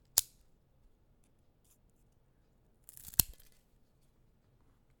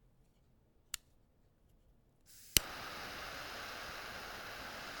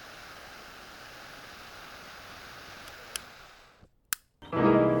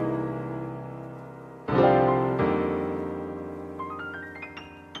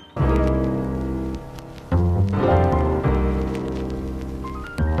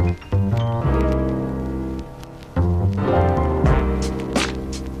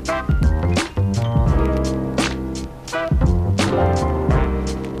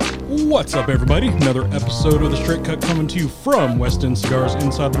What's up, everybody? Another episode of The Straight Cut coming to you from West End Cigars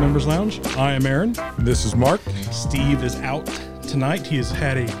inside the Members Lounge. I am Aaron. This is Mark. Steve is out tonight. He has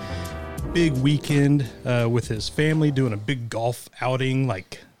had a big weekend with his family, doing a big golf outing,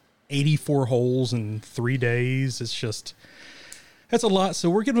 like 84 holes in 3 days. That's a lot. So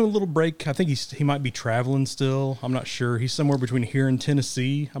we're giving him a little break. I think he might be traveling still. I'm not sure. He's somewhere between here and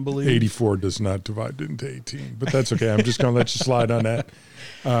Tennessee, I believe. 84 does not divide into 18, but that's okay. I'm just going to let you slide on that.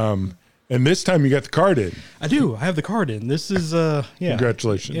 And this time you got the card in. I do. I have the card in. This is, yeah.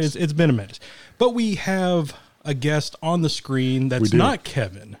 Congratulations. It's been a minute. But we have a guest on the screen that's not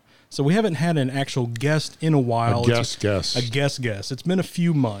Kevin. So we haven't had an actual guest in a while. A guest. It's been a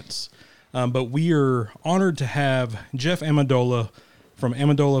few months. But we are honored to have Jeff Amendola from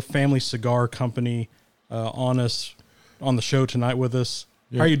Amendola Family Cigar Company on the show tonight with us.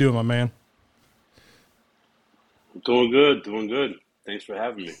 Yep. How are you doing, my man? Doing good. Thanks for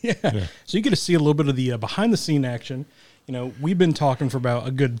having me. Yeah. So you get to see a little bit of the behind-the-scene action. You know, we've been talking for about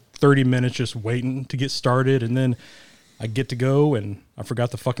a good 30 minutes just waiting to get started, and then I get to go, and I forgot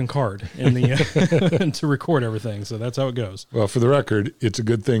the fucking card in the to record everything. So that's how it goes. Well, for the record, it's a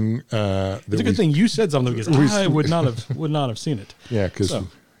good thing. It's a good thing you said something because I would not have seen it. Yeah, because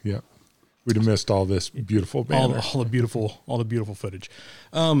we'd have missed all this beautiful banner. all the beautiful footage.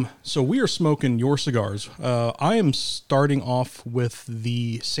 So we are smoking your cigars. I am starting off with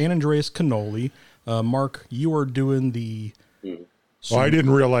the San Andreas Cannoli. Mark, you are doing the. Well, I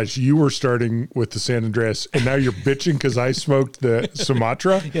didn't realize you were starting with the San Andreas, and now you're bitching because I smoked the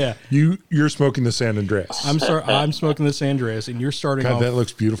Sumatra. Yeah, you're smoking the San Andreas. I'm smoking the San Andreas, and you're starting. God, off, that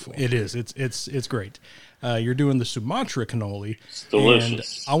looks beautiful. It is. It's great. You're doing the Sumatra Cannoli. It's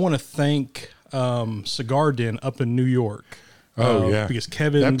delicious. And I want to thank Cigar Den up in New York. Oh yeah, because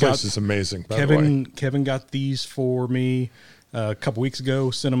Kevin, that place is amazing. By the way. Kevin got these for me a couple weeks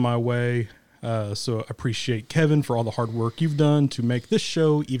ago. Sent them my way. So I appreciate Kevin for all the hard work you've done to make this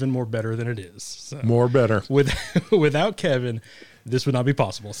show even more better than it is. So more better. Without Kevin, this would not be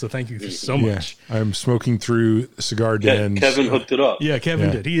possible. So thank you so much. I'm smoking through Cigar Den. Kevin hooked it up. Yeah, Kevin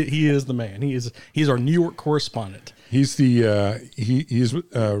did. He is the man. He's our New York correspondent. He's the he's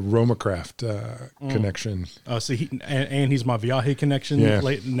Romacraft connection. So and he's my Viaje connection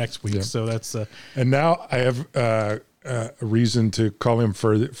late next week. Yeah. So that's and now I have a reason to call him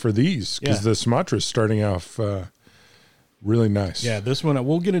for these because the Sumatra is starting off really nice. Yeah, this one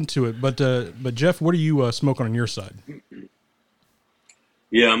we'll get into it. But Jeff, what are you smoking on your side?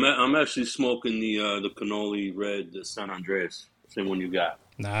 Yeah, I'm actually smoking the Cannoli Red, the San Andreas, same one you got.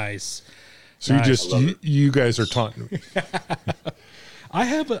 Nice. So you guys are taunting me. I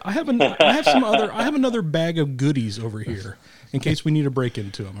have another bag of goodies over here in case we need to break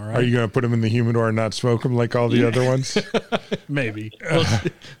into them. All right. Are you going to put them in the humidor and not smoke them like all the other ones? Maybe.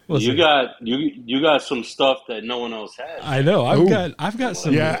 You got some stuff that no one else has. I know. I've got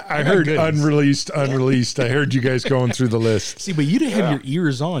some. Yeah, I heard goodies. unreleased. I heard you guys going through the list. See, but you didn't have your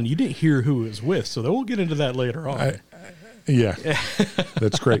ears on. You didn't hear who it was with, so we'll get into that later on. Yeah,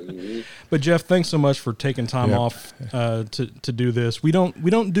 that's great. But Jeff, thanks so much for taking time off to do this. We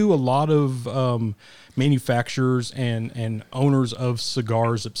don't do a lot of manufacturers and owners of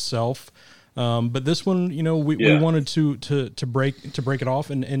cigars itself, but this one, we wanted to break it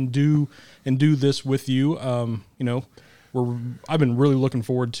off and do this with you. I've been really looking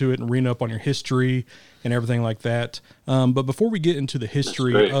forward to it and reading up on your history and everything like that. But before we get into the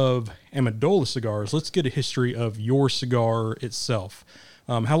history of Amendola cigars, let's get a history of your cigar itself.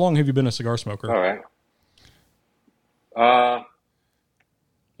 How long have you been a cigar smoker? All right.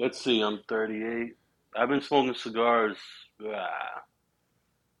 Let's see. I'm 38. I've been smoking cigars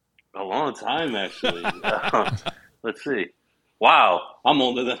a long time, actually. Let's see. Wow. I'm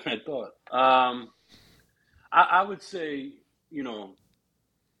older than I thought. I would say, when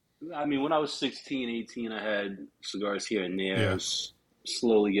I was 16, 18, I had cigars here and there. I was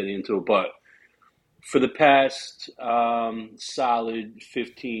slowly getting into it. But for the past solid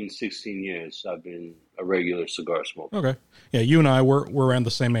 15, 16 years, I've been a regular cigar smoker. Okay. Yeah, you and I, we're around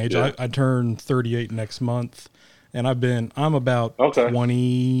the same age. Yeah. I turn 38 next month, and I'm about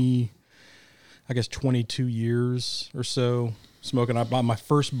 22 years or so smoking. I bought my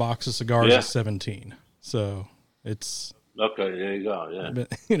first box of cigars at 17. So it's... Okay, there you go, yeah.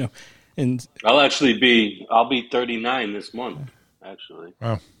 But, and I'll be 39 this month, actually.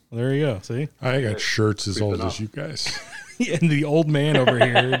 Wow. Well, there you go. See, I got shirts as old as you guys. And the old man over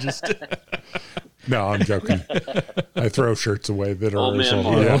here just. No, I'm joking. I throw shirts away that are as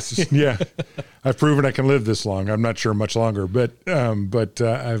old. Yeah. I've proven I can live this long. I'm not sure much longer, but I've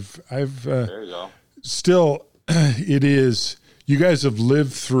there you go. Still, it is. you guys have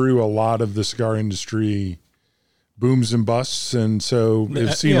lived through a lot of the cigar industry booms and busts, and so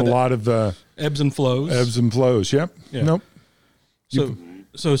have seen a lot of ebbs and flows. Ebbs and flows. Yep. Yeah. Nope.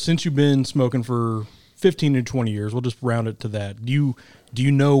 So since you've been smoking for 15 to 20 years, we'll just round it to that. Do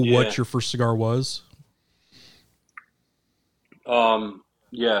you know what your first cigar was?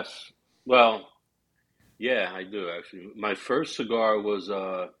 Yes. Well, yeah, I do actually. My first cigar was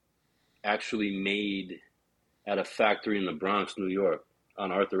actually made at a factory in the Bronx, New York,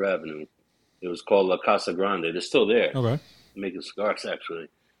 on Arthur Avenue. It was called La Casa Grande. They're still there. Okay. Making cigars, actually.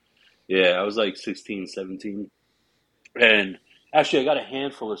 Yeah, I was like 16, 17. And actually, I got a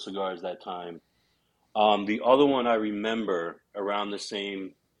handful of cigars that time. The other one I remember around the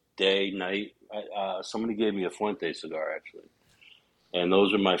same day, night, somebody gave me a Fuente cigar, actually. And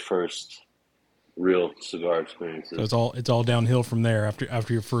those were my first real cigar experiences. So it's all downhill from there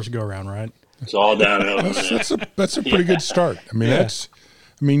after your first go around, right? It's all downhill. That's a pretty good start. I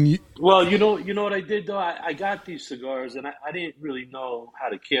mean, well, you know what I did though. I got these cigars, and I didn't really know how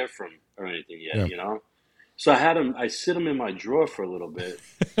to care for them or anything yet. You know, so I had them. I sit them in my drawer for a little bit,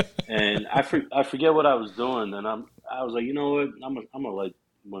 and I forget what I was doing. And I was like, you know what, I'm gonna light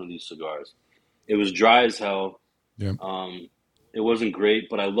one of these cigars. It was dry as hell. Yeah. It wasn't great,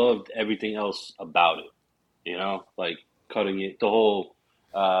 but I loved everything else about it. You know, like cutting it, the whole.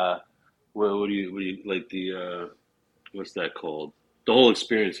 What do you like the what's that called? The whole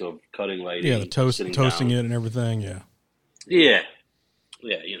experience of cutting, lighting, the toasting down. it and everything. Yeah,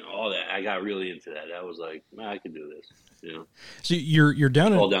 you know, all that. I got really into that. I was like, man, I could do this. You know, so you're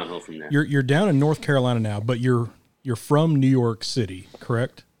down all downhill from there. You're down in North Carolina now, but you're from New York City,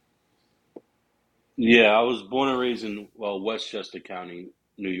 correct? Yeah, I was born and raised in Westchester County,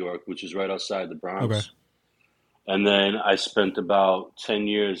 New York, which is right outside the Bronx. Okay. And then I spent about 10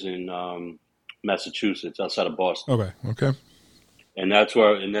 years in Massachusetts, outside of Boston. Okay. And that's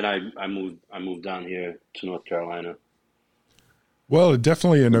where. And then I moved down here to North Carolina. Well,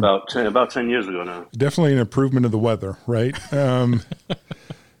 definitely about 10 years ago now. Definitely an improvement of the weather, right? Oh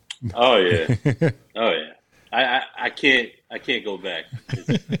yeah. I can't go back.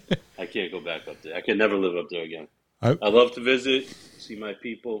 I can't go back up there. I can never live up there again. I love to visit, see my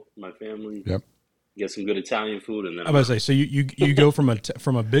people, my family. Yep. Get some good Italian food, and then I was about to say, so you go from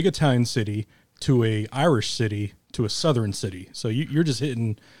a big Italian city to a Irish city to a southern city. So you're just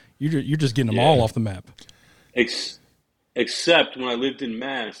getting them all off the map. Except when I lived in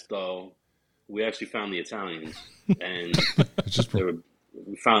Mass, though, we actually found the Italians, and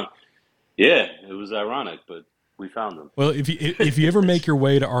we found. Yeah, it was ironic, but we found them. Well, if you ever make your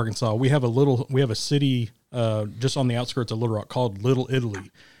way to Arkansas, we have a city just on the outskirts of Little Rock called Little Italy.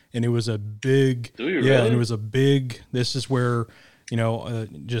 And it was a big, really? And it was a big. This is where,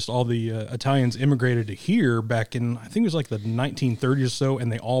 just all the Italians immigrated to here back in, I think it was like the 1930s or so,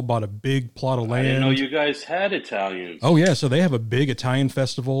 and they all bought a big plot of land. I didn't know you guys had Italians. Oh yeah, so they have a big Italian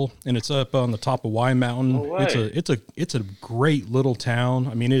festival, and it's up on the top of Y Mountain. No way. It's a great little town.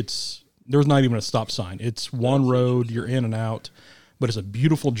 I mean, there's not even a stop sign. It's one road. You're in and out, but it's a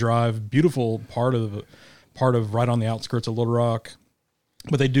beautiful drive, beautiful part of right on the outskirts of Little Rock.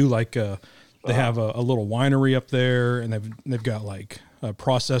 But they do they have a little winery up there, and they've got like a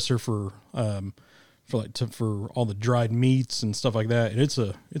processor for all the dried meats and stuff like that. And it's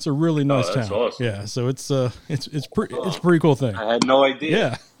a really nice town. Awesome. Yeah, so it's a pretty cool thing. I had no idea.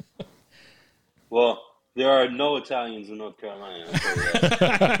 Yeah. Well, there are no Italians in North Carolina.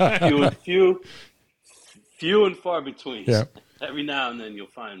 Few and far between. Yeah. Every now and then you'll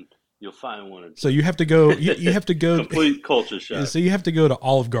find one or two. So you have to go. You have to go. Complete culture shock. So you have to go to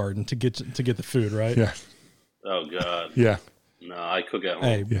Olive Garden to get the food, right? Yeah. Oh God. Yeah. No, I cook at home.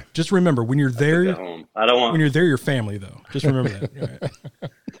 Hey, just remember when you're there. At home. I don't want. When you're there, your family though. Just remember that.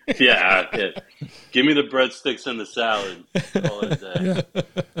 Right. Yeah. Give me the breadsticks and the salad. All that day. Yeah.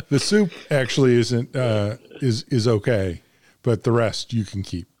 The soup actually isn't is okay, but the rest you can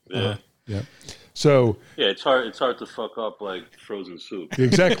keep. Yeah. Yeah. So yeah, it's hard to fuck up like frozen soup.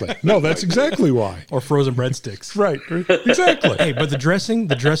 Exactly. No, that's exactly why. Or frozen breadsticks. Right. Exactly. Hey, but the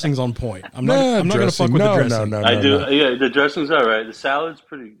dressing's on point. I'm not going to fuck with the dressing. No, I do. No. Yeah, the dressing's all right. The salad's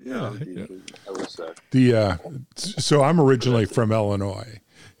pretty. Decent, I would say. So I'm originally from Illinois,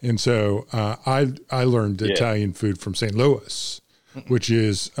 and so I learned Italian food from St. Louis, which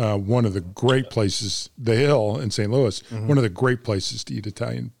is one of the great places. The Hill in St. Louis, one of the great places to eat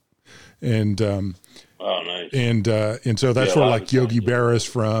Italian. And oh, nice. And so that's where like Yogi Berra is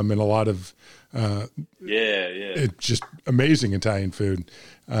from, and a lot of it's just amazing Italian food.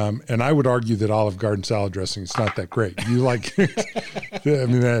 And I would argue that Olive Garden salad dressing is not that great. You like, I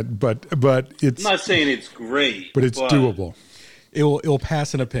mean that, but it's. I'm not saying it's great, but it's doable. It'll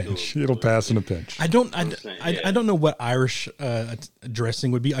pass in a pinch. It'll pass in a pinch. I don't know what Irish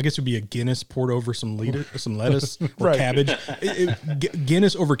dressing would be. I guess it would be a Guinness poured over some lettuce or Right. cabbage.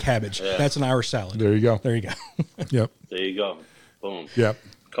 Guinness over cabbage. Yeah. That's an Irish salad. There you go. There you go. Yep. There you go. Boom. Yep.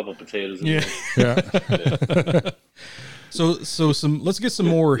 Couple potatoes in Yeah. there. Yeah. So let's get some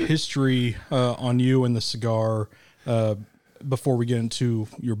more history on you and the cigar before we get into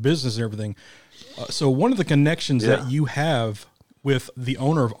your business and everything. So one of the connections that you have with the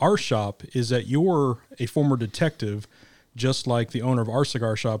owner of our shop is that you're a former detective, just like the owner of our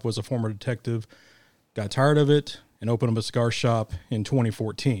cigar shop was a former detective, got tired of it, and opened up a cigar shop in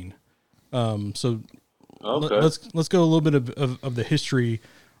 2014. So let's go a little bit of the history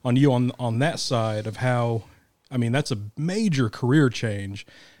on you on that side of how, I mean, that's a major career change,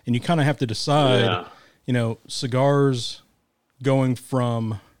 and you kind of have to decide, cigars going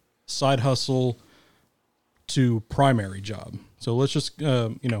from side hustle to primary job. So let's just,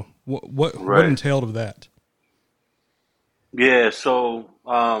 what entailed of that? Yeah. So,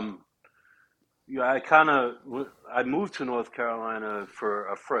 I moved to North Carolina for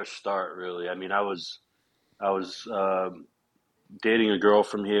a fresh start, really. I mean, I was dating a girl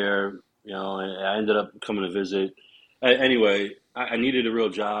from here, and I ended up coming to visit. Anyway, I needed a real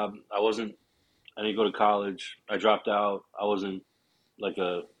job. I didn't go to college. I dropped out. I wasn't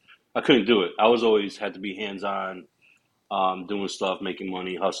I couldn't do it. I was always had to be hands-on, doing stuff, making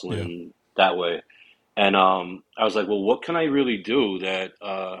money, hustling that way. And I was like, well, what can I really do that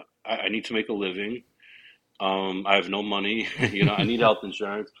I need to make a living? I have no money. I need health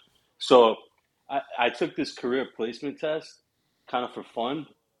insurance. So I took this career placement test kind of for fun,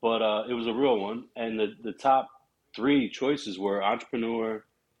 but it was a real one. And the top three choices were entrepreneur,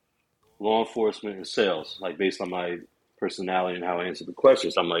 law enforcement, and sales, like based on my personality and how I answered the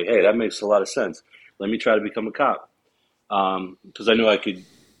questions. I'm like, hey, that makes a lot of sense. Let me try to become a cop. Because I knew that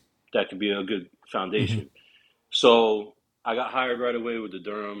could be a good foundation. So I got hired right away with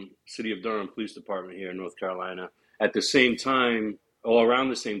the City of Durham Police Department here in North Carolina. At the same time, or around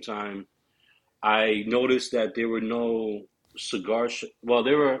the same time, I noticed that there were no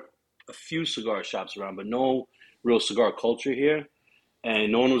there were a few cigar shops around, but no real cigar culture here.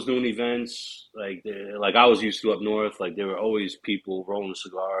 And no one was doing events like I was used to up north. Like there were always people rolling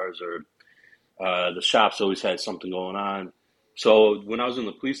cigars, or the shops always had something going on. So when I was in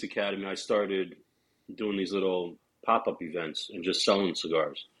the police academy, I started doing these little pop-up events and just selling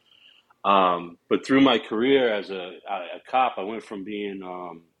cigars. But through my career as a cop, I went from being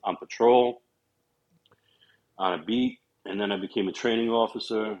on patrol, on a beat, and then I became a training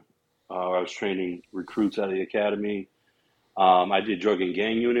officer. Where I was training recruits out of the academy. I did drug and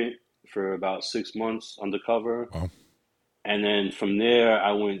gang unit for about 6 months undercover. Wow. And then from there,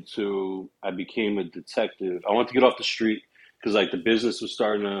 I became a detective. I wanted to get off the street because the business was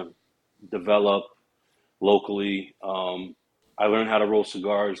starting to develop locally. I learned how to roll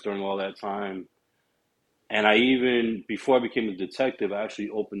cigars during all that time. And before I became a detective, I actually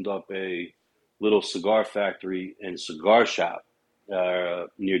opened up a little cigar factory and cigar shop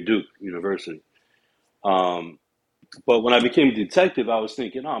near Duke University. But when I became a detective, I was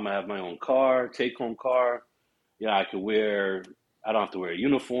thinking, I'm going to have my own car, take-home car. I don't have to wear a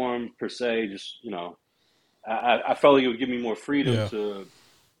uniform per se. Just, I felt like it would give me more freedom to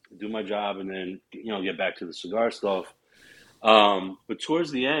do my job and then, get back to the cigar stuff. But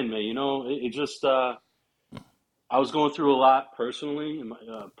towards the end, man, it just, I was going through a lot personally in my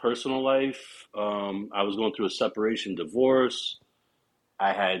personal life. I was going through a separation, divorce.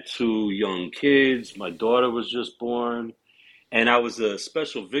 I had 2 young kids. My daughter was just born. And I was a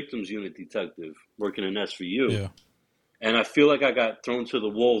special victims unit detective working in SVU. Yeah. And I feel like I got thrown to the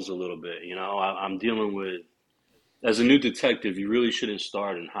wolves a little bit. I'm dealing with, as a new detective, you really shouldn't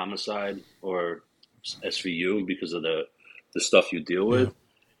start in homicide or SVU because of the stuff you deal with.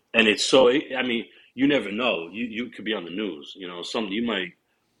 And it's you never know. You could be on the news. You might,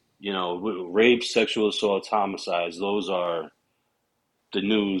 rape, sexual assaults, homicides. Those are, the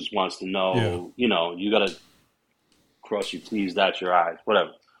news wants to know, you got to cross your T's, dot your I's,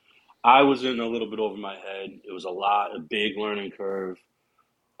 whatever. I was in a little bit over my head. It was a big learning curve.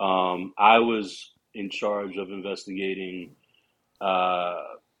 I was in charge of investigating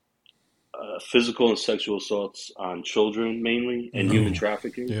physical and sexual assaults on children mainly, and human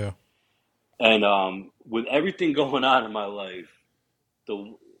trafficking. Yeah. And with everything going on in my life,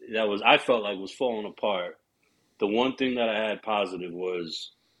 I felt like was falling apart. The one thing that I had positive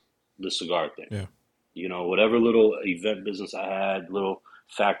was the cigar thing. Yeah. Whatever little event business I had, little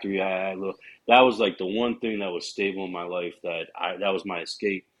factory I had, that was the one thing that was stable in my life that was my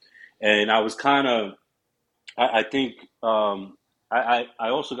escape. And I was kind of, I think I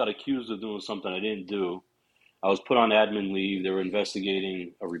also got accused of doing something I didn't do. I was put on admin leave. They were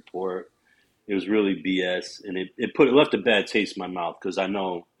investigating a report. It was really BS, and it left a bad taste in my mouth because I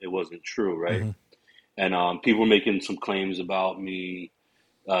know it wasn't true, right? Mm-hmm. And people were making some claims about me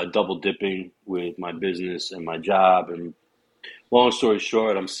double dipping with my business and my job. And long story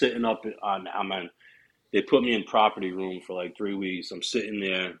short, I'm sitting up they put me in property room for like 3 weeks. I'm sitting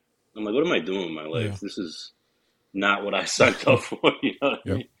there. I'm like, what am I doing with my life? Yeah. This is not what I signed up for. You know what I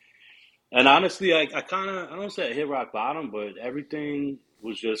mean? And honestly, I don't say I hit rock bottom, but everything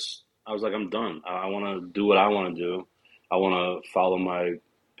was just, I was like, I'm done. I want to do what I want to do. I want to follow my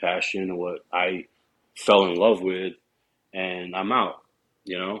passion and what I fell in love with, and I'm out,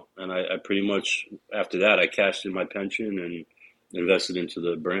 you know? And I pretty much, after that, I cashed in my pension and invested into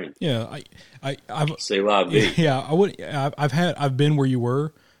the brand. Yeah. I've Say la vie. yeah, I've been where you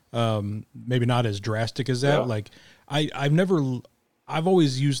were. Maybe not as drastic as that. Yeah. Like I've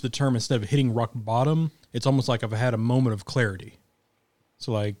always used the term, instead of hitting rock bottom, it's almost like I've had a moment of clarity.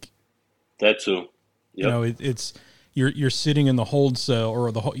 So like that too. Yep. You know, it's you're sitting in the hold cell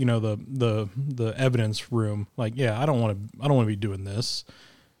or the evidence room. Like, yeah, I don't want to be doing this.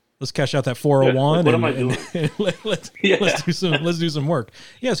 Let's cash out that 401 what am I doing? and let's do some work.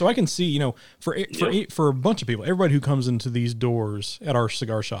 Yeah, so I can see, you know, for a bunch of people, everybody who comes into these doors at our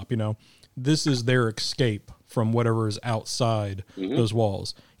cigar shop, you know, this is their escape from whatever is outside those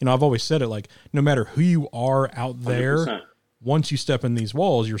walls. You know, I've always said it, like, no matter who you are out there, 100%. Once you step in these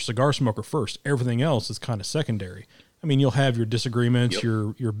walls, you're a cigar smoker first. Everything else is kind of secondary. I mean, you'll have your disagreements,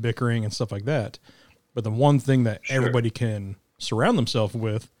 your bickering and stuff like that. But the one thing that everybody can surround themselves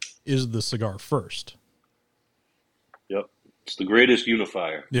with is the cigar first. Yep. It's the greatest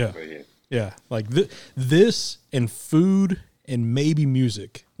unifier right here. Yeah. Like this and food and maybe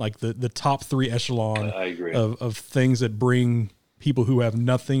music, like the top three echelon I agree. of things that bring people who have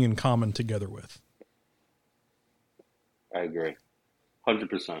nothing in common together with. I agree.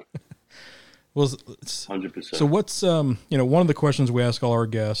 100%. Well, 100%. So what's, you know, one of the questions we ask all our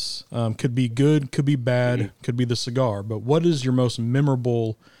guests, could be good, could be bad, could be the cigar, but what is your most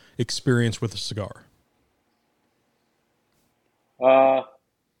memorable experience with a cigar?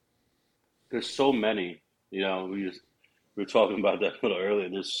 There's so many, you know, we were talking about that a little earlier.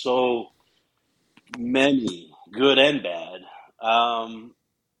 There's so many, good and bad.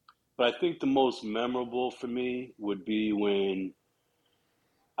 But I think the most memorable for me would be when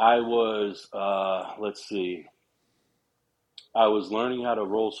I was, I was learning how to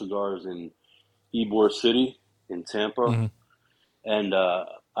roll cigars in Ybor City in Tampa. And I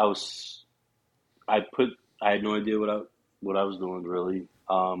had no idea what I was doing really.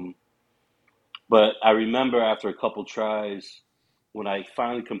 But I remember after a couple tries, when I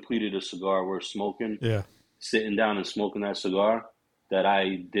finally completed a cigar worth smoking, sitting down and smoking that cigar that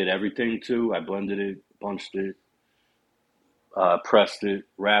I did everything to. I blended it, bunched it, pressed it,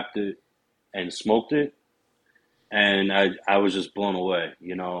 wrapped it, and smoked it. And I was just blown away.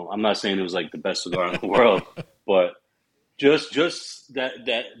 You know, I'm not saying it was like the best cigar in the world, but just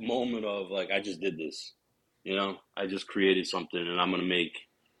that moment of like, I just did this. You know, I just created something, and I'm gonna make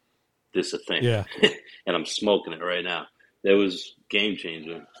this a thing. Yeah. And I'm smoking it right now. That was game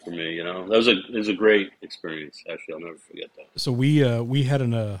changer for me. You know, it was a great experience. Actually, I'll never forget that. So we had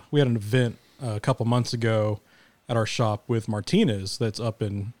an event a couple months ago at our shop with Martinez that's up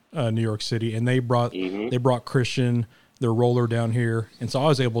in New York City, and they brought Christian, their roller, down here, and so I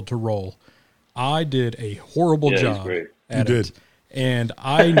was able to roll. I did a horrible job at it, and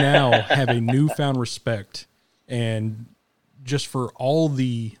I now have a newfound respect, and just for all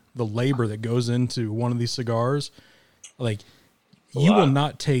the labor that goes into one of these cigars, like, you will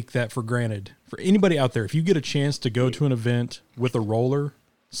not take that for granted. For anybody out there, if you get a chance to go to an event with a roller,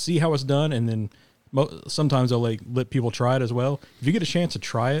 see how it's done, and then sometimes they'll let people try it as well. If you get a chance to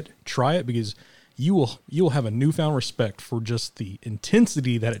try it because you will have a newfound respect for just the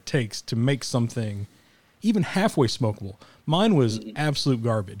intensity that it takes to make something even halfway smokable. Mine was absolute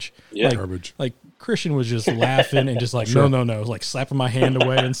garbage. Yeah, garbage. Like Christian was just laughing and just like, no, like slapping my hand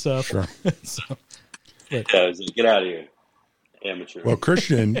away and stuff. Sure. So, get out of here, amateur. Well,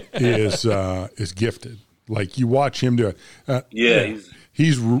 Christian is gifted. Like, you watch him do it.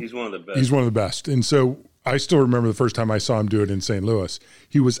 He's one of the best. He's one of the best. And so I still remember the first time I saw him do it in St. Louis.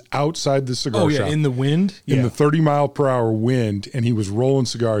 He was outside the cigar shop. In the wind? In the 30-mile-per-hour wind, and he was rolling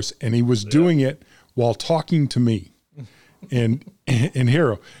cigars, and he was doing it while talking to me and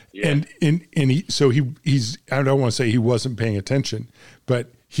Hero. Yeah. And he's, I don't want to say he wasn't paying attention, but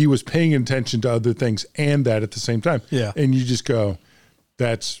he was paying attention to other things and that at the same time. Yeah. And you just go,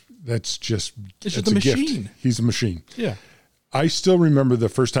 that's just a machine. Gift. He's a machine. Yeah. I still remember the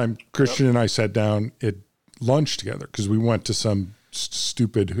first time Christian and I sat down at lunch together because we went to some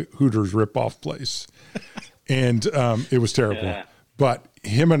stupid Hooters ripoff place, and it was terrible. Yeah. But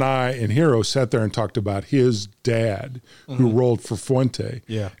him and I and Hero sat there and talked about his dad who rolled for Fuente.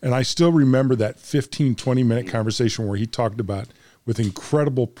 Yeah. And I still remember that 15, 20-minute conversation where he talked about with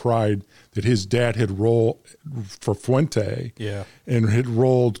incredible pride that his dad had rolled for Fuente. Yeah. And had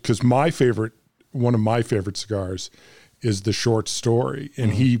rolled, because one of my favorite cigars is the Short Story.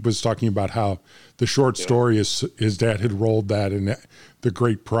 And he was talking about how the Short Story is his dad had rolled that and the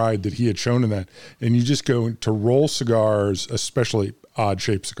great pride that he had shown in that. And you just go to roll cigars, especially odd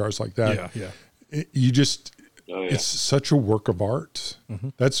shaped cigars like that. Yeah. You just, it's such a work of art.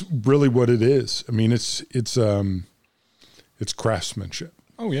 That's really what it is. I mean, it's craftsmanship.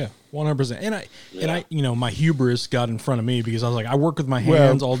 Oh yeah, 100%. And I, my hubris got in front of me because I was like, I work with my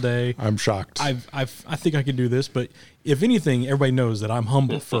hands all day. I'm shocked. I think I can do this, but if anything, everybody knows that I'm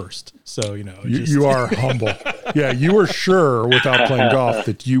humble first. So you are humble. Yeah, you were sure without playing golf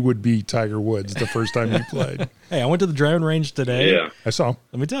that you would be Tiger Woods the first time you played. Hey, I went to the driving range today. Yeah, I saw.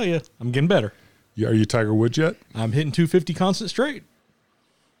 Let me tell you, I'm getting better. Are you Tiger Woods yet? I'm hitting 250 constant straight.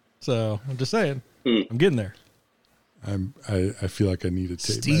 So I'm just saying, I'm getting there. I feel like I need a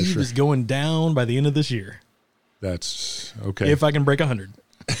tape Steve measure. is going down by the end of this year. That's okay. If I can break 100.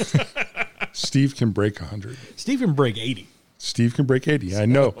 Steve can break 100. Steve can break 80. Steve can break 80. I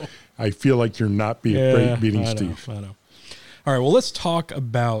know. I feel like you're not beating Steve. I know. All right, well, let's talk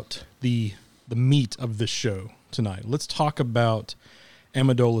about the meat of this show tonight. Let's talk about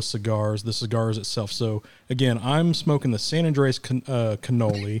Amendola cigars, the cigars itself. So, again, I'm smoking the San Andres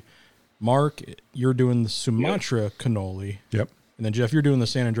Cannoli. Mark, you're doing the Sumatra Cannoli. Yep. And then, Jeff, you're doing the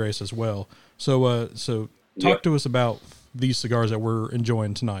San Andres as well. So talk to us about these cigars that we're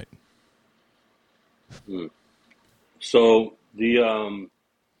enjoying tonight. So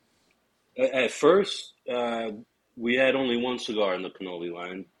at first we had only one cigar in the Cannoli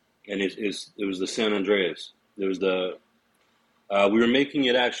line, and it was the San Andreas. There was we were making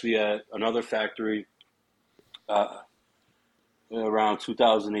it actually at another factory around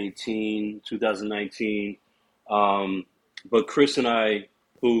 2018, 2019. But Chris and I,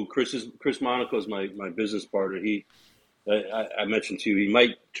 Chris Monaco is my business partner. I mentioned to you, he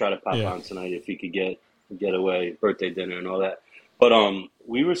might try to pop on tonight if he could get away, birthday dinner and all that. But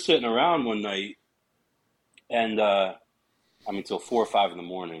we were sitting around one night, and till 4 or 5 in the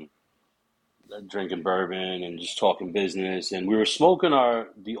morning, drinking bourbon and just talking business, and we were smoking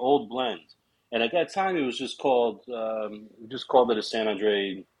the old blend. And at that time, it was just called it a San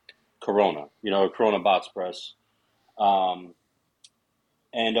Andre Corona, a Corona box press. And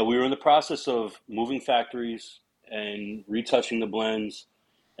we were in the process of moving factories and retouching the blends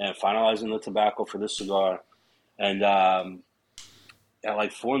and finalizing the tobacco for this cigar. And at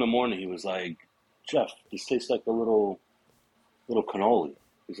like 4 in the morning, he was like, "Jeff, this tastes like a little cannoli."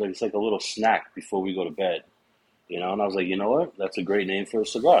 He's like, "It's like a little snack before we go to bed." And I was like, "You know what? That's a great name for a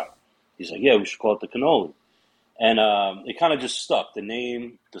cigar." He's like, "Yeah, we should call it the Cannoli." And it kind of just stuck. The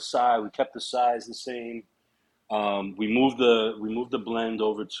name, the size, we kept the size the same. We moved the blend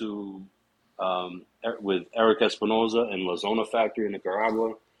over to with Eric Espinoza and La Zona Factory in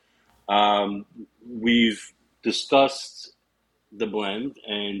Nicaragua. We've discussed the blend,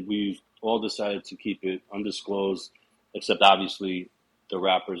 and we've all decided to keep it undisclosed, except obviously the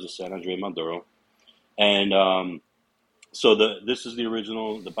wrappers of San Andre Maduro. And so this is the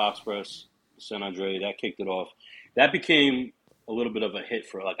original, the box press, San Andre, that kicked it off. That became a little bit of a hit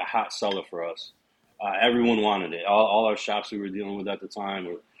for like a hot seller for us. Everyone wanted it. All our shops we were dealing with at the time,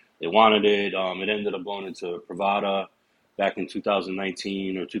 they wanted it. It ended up going into Pravada back in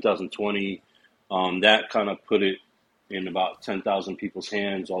 2019 or 2020. That kind of put it in about 10,000 people's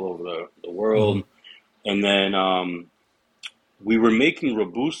hands all over the world. Mm-hmm. And then we were making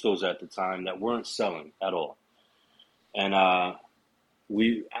Robustos at the time that weren't selling at all. And I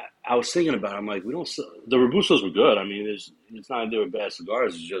was thinking about it. I'm like, we don't sell. The Robustos were good. I mean, it's not that they were bad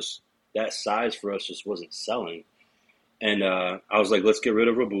cigars. It's just that size for us just wasn't selling. And I was like, let's get rid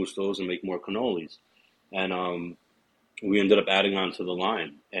of Robustos and make more Cannolis. And we ended up adding on to the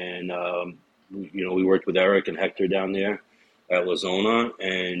line. And, we worked with Eric and Hector down there at La Zona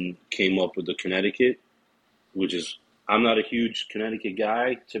and came up with the Connecticut, which is, I'm not a huge Connecticut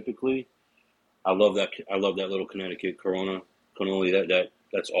guy typically. I love that little Connecticut Corona Cannoli.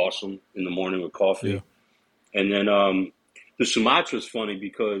 That's awesome in the morning with coffee. Yeah. And then the Sumatra is funny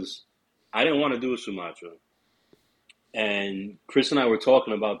because I didn't want to do a Sumatra. And Chris and I were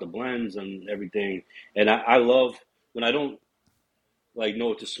talking about the blends and everything. And I love, when I don't know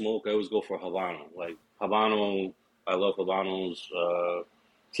what to smoke, I always go for Habano. Like Habano I love Habanos.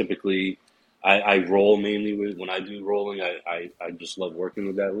 Typically, I roll mainly with, when I do rolling, I just love working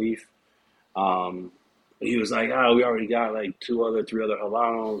with that leaf. He was like, "Oh, we already got like 3 other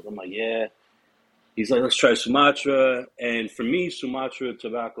Habanos." I'm like, "Yeah." He's like, "Let's try Sumatra." And for me, Sumatra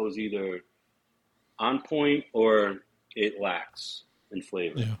tobacco is either on point or it lacks in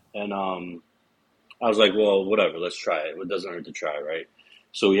flavor. Yeah. And I was like, "Well, whatever, let's try it. It doesn't hurt to try, right?"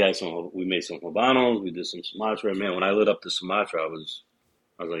 So we made some Habanos, we did some Sumatra. Man, when I lit up the Sumatra, I was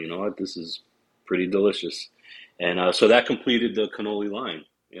like, you know what, this is pretty delicious. And so that completed the Cannoli line.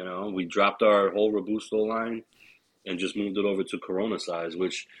 You know, we dropped our whole Robusto line and just moved it over to Corona size,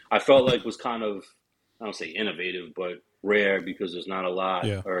 which I felt like was kind of, I don't say innovative, but rare because there's not a lot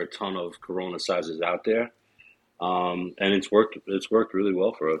or a ton of Corona sizes out there. And it's worked really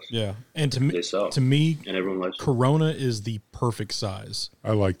well for us. Yeah. And to me, and everyone likes Corona is the perfect size.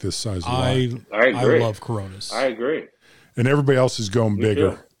 I like this size a lot. I agree. I love Coronas. I agree. And everybody else is going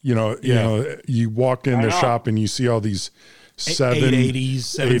bigger. Too. You know, you walk in the shop and you see all these 880s,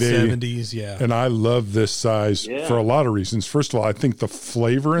 770s, yeah. And I love this size for a lot of reasons. First of all, I think the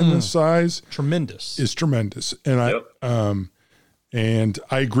flavor in this size is tremendous. And and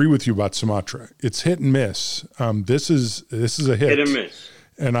I agree with you about Sumatra. It's hit and miss. This is a hit. Hit and miss.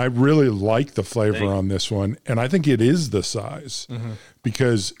 And I really like the flavor on this one. And I think it is the size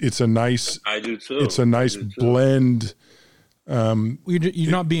because it's a nice, I do too. It's a nice blend.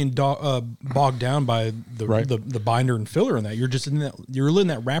 You're not being bogged down by the binder and filler in that. You're just you're letting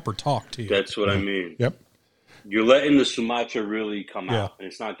that wrapper talk to you. That's what I mean. Yep. You're letting the Sumatra really come out, and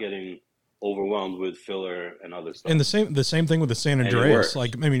it's not getting overwhelmed with filler and other stuff. And the same thing with the San Andreas.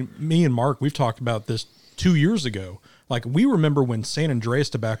 Like, I mean, me and Mark, we've talked about this 2 years ago. Like, we remember when San Andreas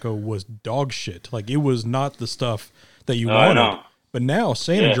tobacco was dog shit. Like, it was not the stuff that you wanted. No. But now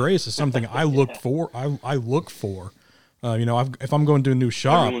San Andreas is something I look for. I look for. You know, if I'm going to a new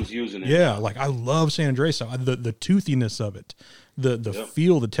shop, everyone's using it. Yeah, like I love San Andreas. The toothiness of it, the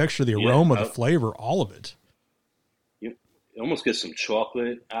feel, the texture, the aroma, the flavor, all of it. You almost get some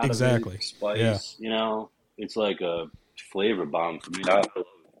chocolate out of it, spice. Yeah. You know, it's like a flavor bomb for me. I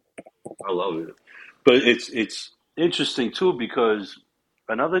love it. But it's interesting too because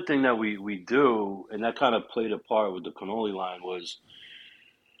another thing that we do, and that kind of played a part with the Cannoli line, was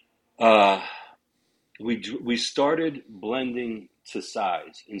we started blending to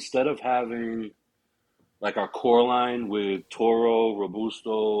size. Instead of having like our core line with Toro,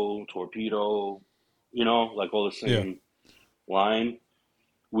 Robusto, Torpedo, you know, like all the same line,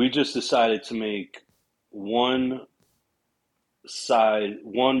 we just decided to make one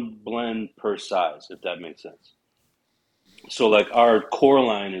blend per size, if that makes sense. So like our core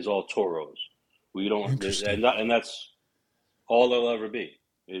line is all Toros. We don't, and that's all they'll ever be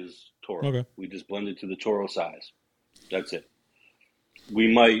is Toro. Okay. We just blend it to the Toro size. That's it.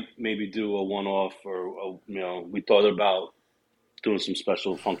 We might maybe do a one-off or, you know, we thought about doing some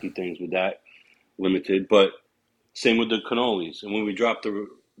special funky things with that, limited, but same with the Cannolis. And when we dropped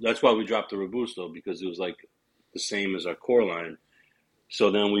that's why we dropped the Robusto, because it was like the same as our core line.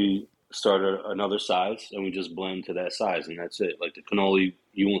 So then we started another size and we just blend to that size and that's it. Like the Cannoli,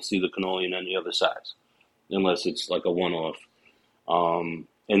 you won't see the Cannoli in any other size unless it's like a one-off.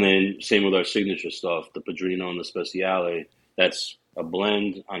 And then same with our signature stuff, the Padrino and the Speciale. That's a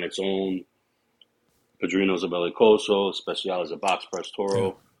blend on its own. Padrino's a Bellicoso, Speciale is a box press Toro.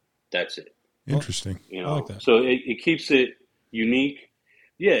 Yeah. That's it. Interesting. You know, I like that. So it keeps it unique.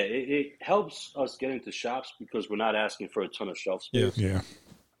 Yeah, it helps us get into shops because we're not asking for a ton of shelf space. Yeah.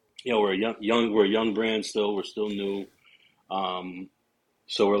 You know, we're a young brand still. We're still new.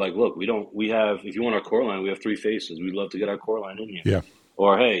 So we're like, look, if you want our core line, we have 3 faces. We'd love to get our core line in here. Yeah.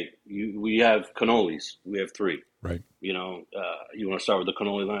 Or, hey, we have Cannolis. We have 3. Right. You know, you want to start with the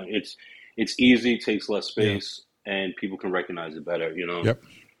Cannoli line. It's easy, takes less space, and people can recognize it better, you know. Yep.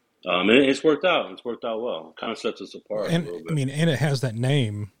 And it's worked out. It's worked out well. It kind of sets us apart a little bit. I mean, and it has that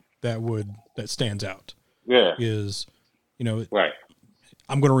name that stands out. Yeah. Is, you know, right.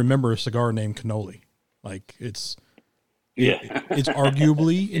 I'm going to remember a cigar named Cannoli. Like it's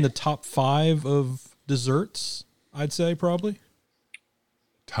arguably in the top 5 of desserts. I'd say probably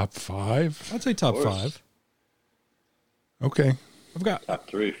top 5. I'd say top 5. Okay. I've got top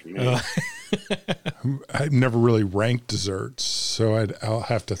 3 for me. I've never really ranked desserts, so I'll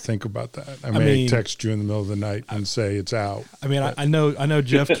have to think about that. I may text you in the middle of the night and say it's out. I mean, I know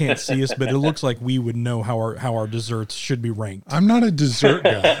Jeff can't see us, but it looks like we would know how our desserts should be ranked. I'm not a dessert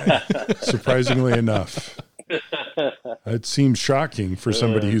guy, surprisingly enough. It seems shocking for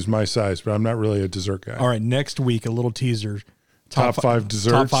somebody who's my size, but I'm not really a dessert guy. All right, next week, a little teaser. top 5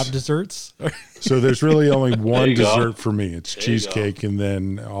 desserts. Top 5 desserts. So there's really only one go. dessert for me. It's cheesecake, and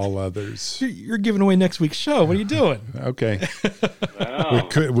then all others. You're giving away next week's show. What are you doing? Okay. Wow.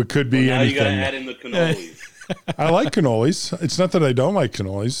 We could be Now anything. you got to add in the cannolis. I like cannolis. It's not that I don't like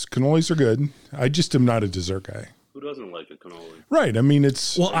cannolis. Cannolis are good. I just am not a dessert guy. Who doesn't like a cannoli? Right. I mean,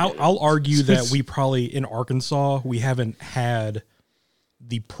 it's... Well, I'll argue that we probably, in Arkansas, we haven't had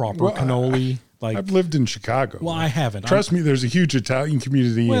the proper cannoli. Like, I've lived in Chicago. Well, I haven't. Trust me, there's a huge Italian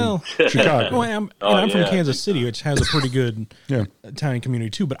community in Chicago. Well, I'm from Kansas City, which has a pretty good Italian community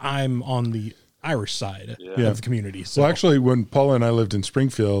too, but I'm on the Irish side of the community. So. Well, actually, when Paula and I lived in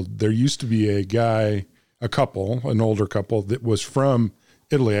Springfield, there used to be an older couple that was from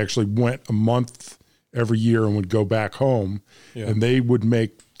Italy, actually went a month every year and would go back home, and they would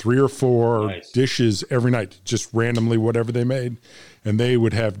make 3 or 4 dishes every night, just randomly, whatever they made. And they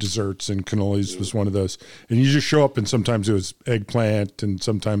would have desserts, and cannolis was one of those. And you just show up, and sometimes it was eggplant, and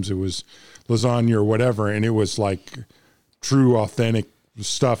sometimes it was lasagna or whatever, and it was like true, authentic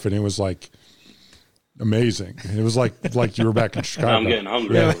stuff, and it was like amazing. It was like you were back in Chicago. I'm getting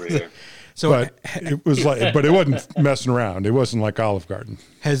hungry over here. So, but it was like, but it wasn't messing around. It wasn't like Olive Garden.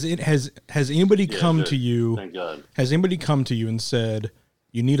 Has anybody come to you? Thank God. Has anybody come to you and said,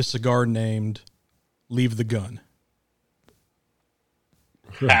 "You need a cigar named Leave the Gun"?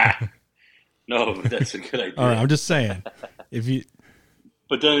 No, that's a good idea. All right, I'm just saying. If you,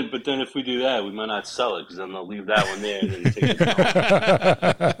 but then if we do that, we might not sell it because then they'll leave that one there and then take it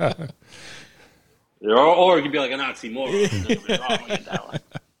down. Or it could be like an oxymoron. And then we'll be like, oh, I'm gonna get that one.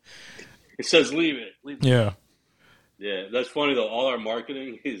 It says leave it. Yeah. Yeah, that's funny though. All our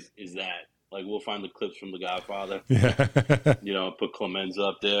marketing is that. Like we'll find the clips from The Godfather. Yeah. Put Clemenza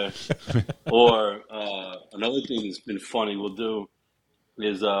up there. Or another thing that's been funny we'll do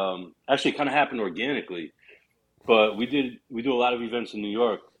is actually kind of happened organically, but we do a lot of events in New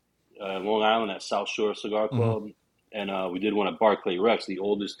York, Long Island at South Shore Cigar Club, and we did one at Barclay Rex, the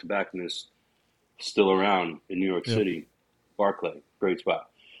oldest tobacconist still around in New York City. Barclay, great spot.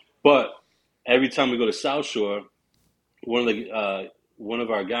 But every time we go to South Shore, one of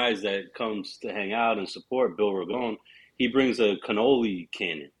our guys that comes to hang out and support, Bill Ragone, he brings a cannoli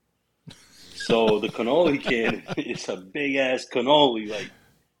cannon. So the cannoli cannon is a big ass cannoli, like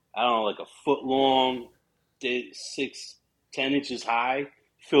I don't know, like a foot long, 10 inches high,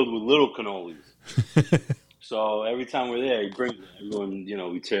 filled with little cannolis. So every time we're there, he brings it. Everyone,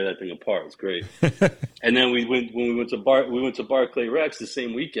 we tear that thing apart. It's great. And then when we went to Barclay Rex the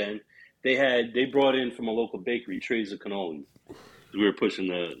same weekend. They brought in from a local bakery trays of cannolis. We were pushing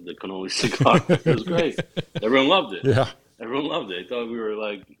the cannoli cigar. It was great. Everyone loved it. Yeah. Everyone loved it. They thought we were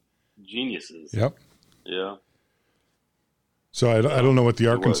like geniuses. Yep. Yeah. So I don't know what the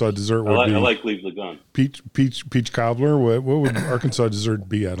Arkansas dessert would be. I like Leave the Gun. Peach cobbler. What would Arkansas dessert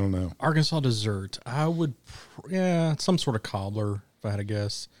be? I don't know. Arkansas dessert. I would, some sort of cobbler if I had to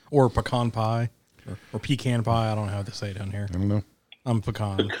guess, or pecan pie, or pecan pie. I don't know how they say it down here. I don't know. I'm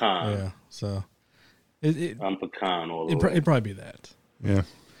pecan. Pecan. Yeah. So I'm pecan all the way. It'd probably be that. Yeah.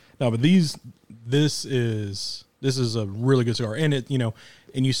 No, but this is a really good cigar, and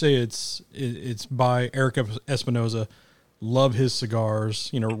and you say it's by Eric Espinoza. Love his cigars,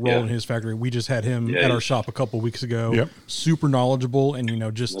 rolling his factory. We just had him at our shop a couple of weeks ago. Yep. Super knowledgeable,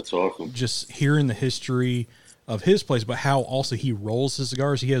 and just that's awesome. Just hearing the history of his place, but how also he rolls his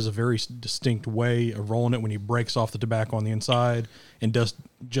cigars. He has a very distinct way of rolling it when he breaks off the tobacco on the inside and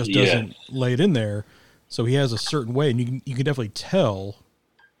doesn't lay it in there. So he has a certain way, and you can definitely tell,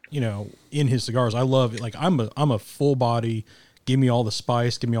 in his cigars. I love it. Like I'm a full body. Give me all the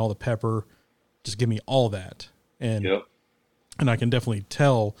spice. Give me all the pepper. Just give me all that. And and I can definitely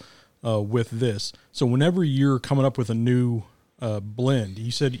tell with this. So whenever you're coming up with a new blend,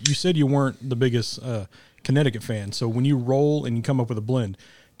 you said you weren't the biggest Connecticut fan. So when you roll and you come up with a blend,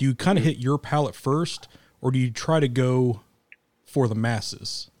 do you kind of hit your palate first, or do you try to go for the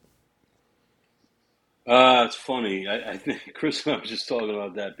masses? It's funny. I think Chris and I were just talking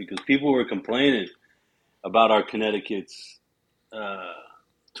about that because people were complaining about our Connecticut's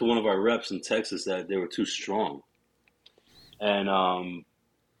to one of our reps in Texas that they were too strong. And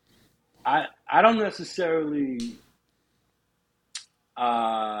I don't necessarily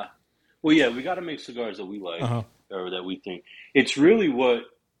we got to make cigars that we like or that we think. It's really what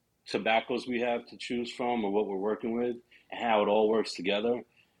tobaccos we have to choose from or what we're working with and how it all works together.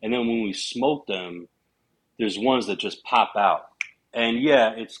 And then when we smoke them, there's ones that just pop out. And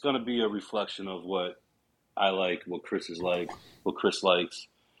it's going to be a reflection of what I like, what Chris is like, what Chris likes.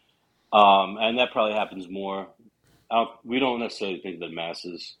 And that probably happens more. We don't necessarily think that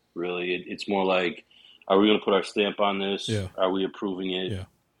masses, really. It's more like Are we going to put our stamp on this? Yeah. Are we approving it? Yeah.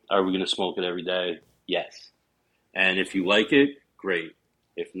 Are we going to smoke it every day? Yes. And if you like it, great.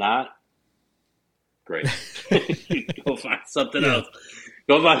 If not, great. Go find something else.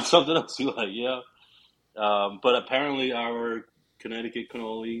 Go find something else you like, yeah. But apparently our Connecticut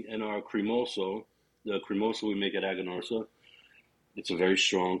Cannoli and our Cremoso, the Cremoso we make at Aganorsa, it's a very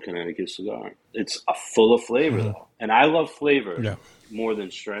strong Connecticut cigar. It's full of flavor, though. And I love flavor more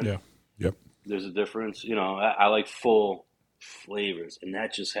than strength. Yeah. Yep. There's a difference. You know, I like full flavors, and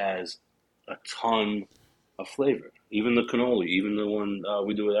that just has a ton of flavor. Even the cannoli, even the one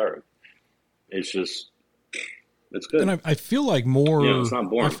we do with Eric. It's just, it's good. And I feel like more, it's not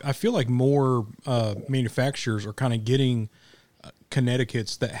boring. I feel like more manufacturers are kind of getting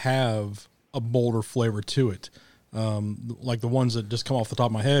Connecticut's that have a bolder flavor to it. Like the ones that just come off the top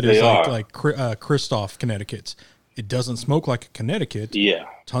of my head is like Christoph Connecticut's. It doesn't smoke like a Connecticut. Yeah.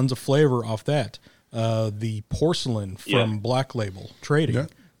 Tons of flavor off that. The porcelain from Black Label Trading,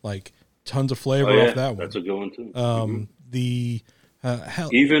 like tons of flavor off that one. That's a good one too. The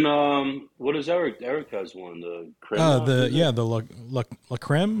even what is Eric? Eric has one. The creme. The La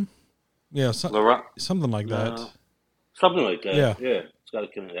Creme. Yeah, something like that. Something like that. Yeah. It's got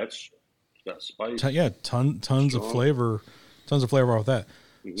it's got spice. Tons of flavor. Tons of flavor off that.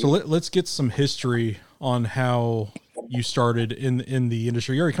 Mm-hmm. So let's get some history on how you started in the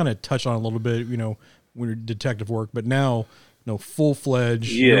industry. You already kind of touched on it a little bit, you know, when you're detective work, but now, you know,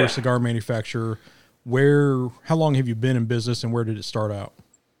 full-fledged, you're a cigar manufacturer. How long have you been in business and where did it start out?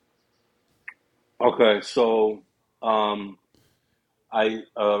 Okay, so I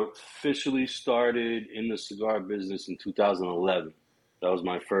officially started in the cigar business in 2011. That was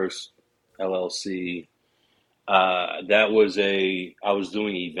my first LLC. I was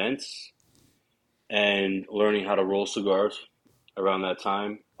doing events and learning how to roll cigars around that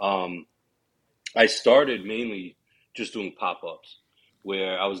time. I started mainly just doing pop-ups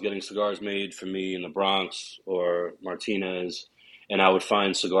where I was getting cigars made for me in the Bronx or Martinez, and I would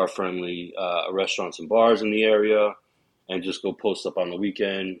find cigar-friendly restaurants and bars in the area and just go post up on the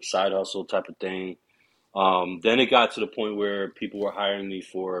weekend, side hustle type of thing. Then it got to the point where people were hiring me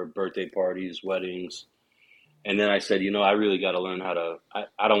for birthday parties, weddings. And then I said, you know, I really got to learn how to, I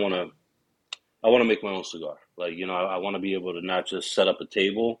want to make my own cigar. Like, you know, I want to be able to not just set up a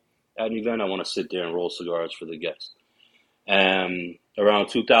table at an event. I want to sit there and roll cigars for the guests. And around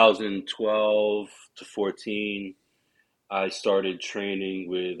 2012 to 14, I started training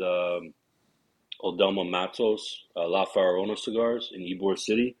with Odelma Matos, La Faraona Cigars in Ybor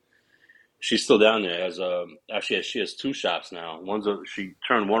City. She's still down there. Actually, she has two shops now. She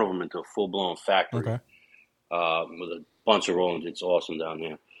turned one of them into a full-blown factory. Okay. With a bunch of rollings. It's awesome down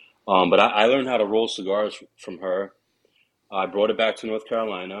there. But I learned how to roll cigars from her. I brought it back to North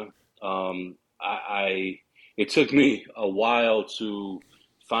Carolina. It took me a while to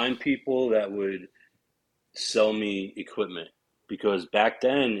find people that would sell me equipment because back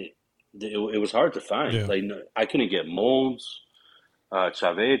then it was hard to find. Yeah. Like I couldn't get molds,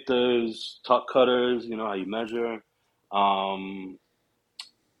 chavetas, tuck cutters. You know how you measure.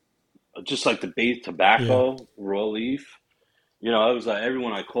 Just like the base tobacco, raw leaf. You know, it was like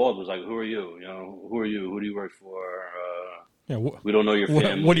everyone I called was like, "Who are you? You know, who are you? Who do you work for? We don't know your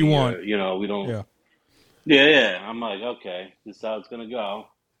family. What do you want? You know, we don't." Yeah. Yeah. I'm like, okay, this is how it's gonna go.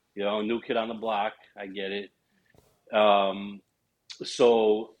 You know, new kid on the block. I get it.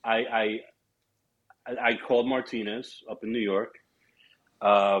 So I called Martinez up in New York,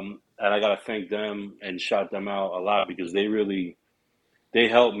 and I gotta thank them and shout them out a lot because they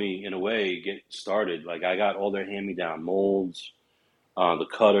helped me in a way get started. Like I got all their hand-me-down molds, the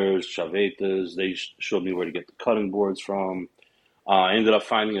cutters, chavetas. They showed me where to get the cutting boards from. I ended up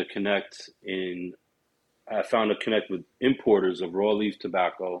finding a connect with importers of raw leaf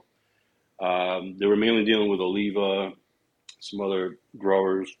tobacco. They were mainly dealing with Oliva, some other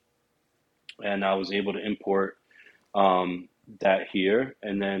growers, and I was able to import that here.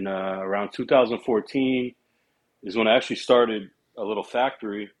 And then around 2014 is when I actually started a little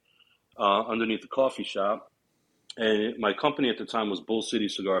factory underneath the coffee shop. And my company at the time was Bull City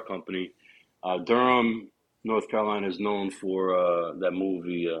Cigar Company. Durham, North Carolina is known for that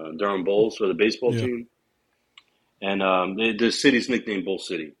movie, Durham Bulls, for the baseball team. And the city's nicknamed Bull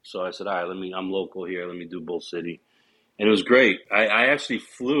City. So I said, all right, I'm local here. Let me do Bull City. And it was great. I actually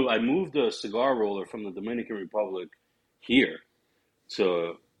I moved a cigar roller from the Dominican Republic here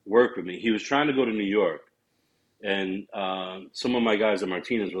to work with me. He was trying to go to New York. And some of my guys at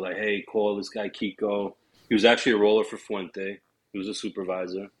Martinez were like, hey, call this guy Kiko. He was actually a roller for Fuente. He was a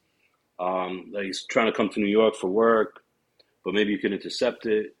supervisor. He's trying to come to New York for work. but maybe you can intercept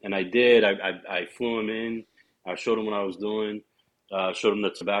it. And I did. I flew him in. I showed him what I was doing. Showed him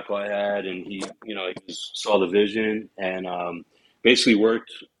the tobacco I had, and he, he just saw the vision and basically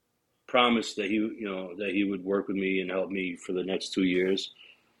promised that he would work with me and help me for the next 2 years.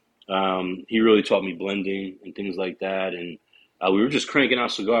 He really taught me blending and things like that, and we were just cranking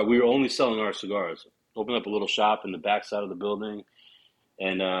out cigars. We were only selling our cigars. Opened up a little shop in the back side of the building,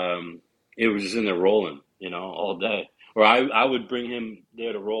 and it was just in there rolling, all day. Or I would bring him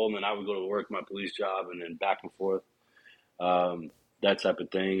there to roll, and then I would go to work my police job, and then back and forth, that type of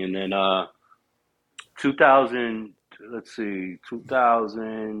thing. And then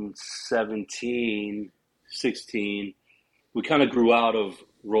 2017, 16, we kind of grew out of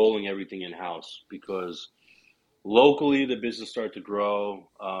rolling everything in-house because locally the business started to grow.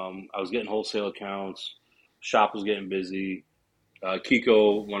 I was getting wholesale accounts. Shop was getting busy.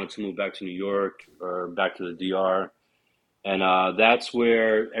 Kiko wanted to move back to New York or back to the DR. And that's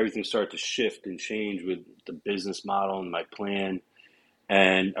where everything started to shift and change with the business model and my plan.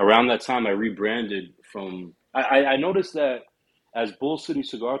 And around that time, I rebranded from... I noticed that as Bull City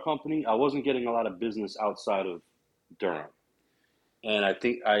Cigar Company, I wasn't getting a lot of business outside of Durham. And I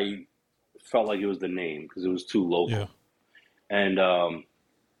think I felt like it was the name because it was too local. Yeah. And a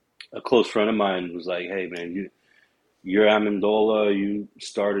close friend of mine was like, hey, man, you're Amendola. You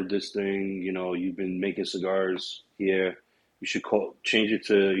started this thing. You've been making cigars here. You should change it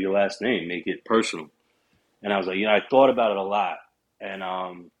to your last name, make it personal. And I was like, I thought about it a lot. And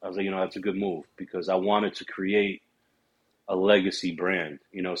I was like, that's a good move because I wanted to create a legacy brand,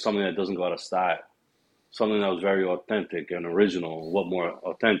 something that doesn't go out of style, something that was very authentic and original. What more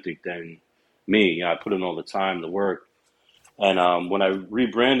authentic than me? I put in all the time, the work. And when I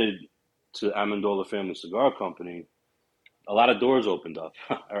rebranded to Amendola Family Cigar Company, a lot of doors opened up,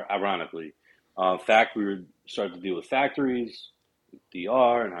 ironically. We started to deal with factories,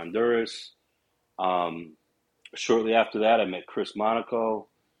 DR and Honduras. Shortly after that, I met Chris Monaco.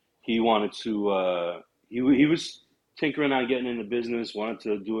 He wanted to, he was tinkering on getting into business, wanted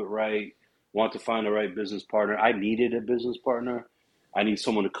to do it right, wanted to find the right business partner. I needed a business partner. I need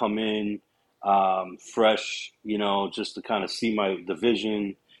someone to come in fresh, just to kind of see the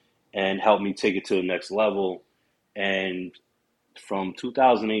vision and help me take it to the next level. And from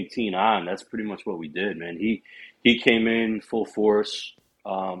 2018 on, that's pretty much what we did, man. He came in full force,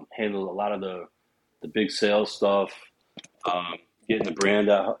 handled a lot of the big sales stuff, getting the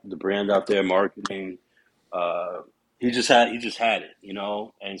brand out there, marketing. He just had it,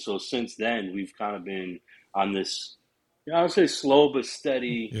 And so since then, we've kind of been on this, I would say slow but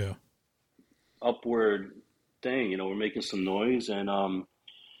steady, upward thing. We're making some noise, and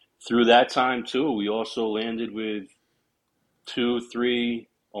through that time too, we also landed with 2, 3,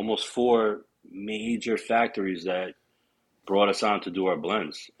 almost 4 major factories that brought us on to do our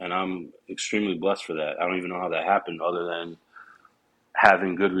blends, and I'm extremely blessed for that. I don't even know how that happened, other than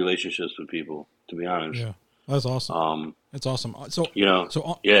having good relationships with people. To be honest, yeah, that's awesome. That's awesome. So yeah.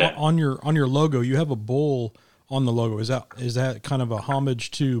 On your logo, you have a bull on the logo. Is that kind of a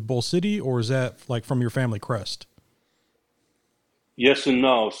homage to Bull City, or is that like from your family crest? Yes and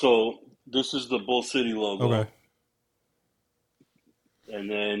no. So this is the Bull City logo. Okay. And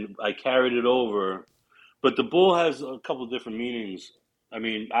then I carried it over. But the bull has a couple of different meanings. I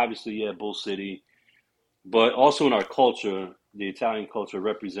mean, obviously, yeah, Bull City. But also in our culture, the Italian culture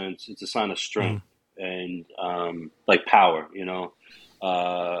it's a sign of strength and like power, I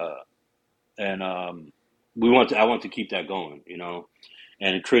want to keep that going,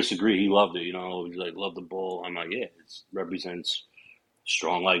 And Chris agreed. He loved it, He was like, love the bull. I'm like, yeah, it represents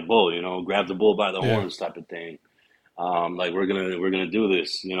strong like bull, grab the bull by the horns type of thing. Like we're gonna do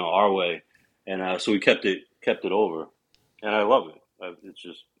this, our way. And so we kept it over, and I love it.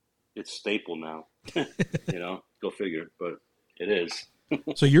 It's staple now, Go figure, but it is.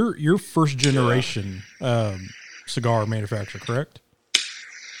 So you're first generation cigar manufacturer, correct?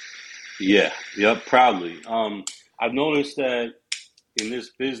 Yeah, yep, proudly. I've noticed that in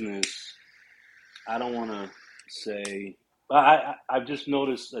this business, I don't want to say, I've just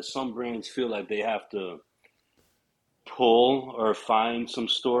noticed that some brands feel like they have to pull or find some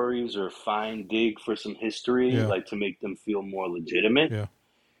stories or dig for some history, like to make them feel more legitimate. Yeah.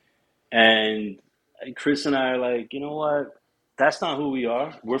 And Chris and I are like, you know what? That's not who we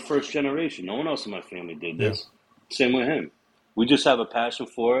are. We're first generation. No one else in my family did this. Yeah. Same with him. We just have a passion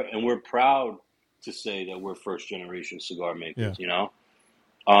for it, and we're proud to say that we're first generation cigar makers.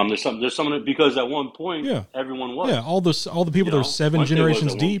 There's some because at one point, everyone was. Yeah, all the people that are 7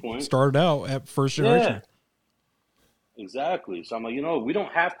 generations deep started out at first generation. Yeah. Exactly. So I'm like, we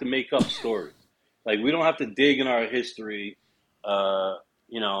don't have to make up stories. Like, we don't have to dig in our history our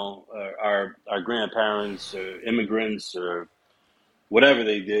grandparents or immigrants or whatever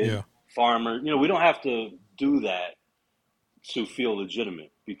they did, Yeah. farmer. We don't have to do that to feel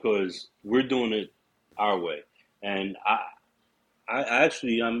legitimate because we're doing it our way. And I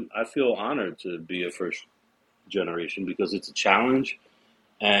feel honored to be a first generation because it's a challenge,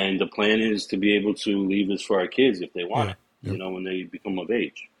 and the plan is to be able to leave this for our kids if they want Yeah. it. When they become of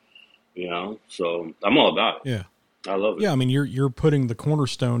age. So I'm all about it. Yeah. I love it. Yeah, I mean, you're putting the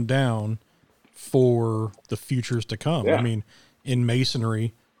cornerstone down for the futures to come. Yeah. I mean, in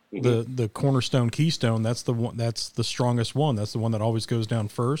masonry, the cornerstone keystone, that's the one, that's the strongest one. That's the one that always goes down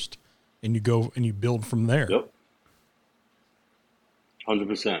first, and you go and you build from there. Yep.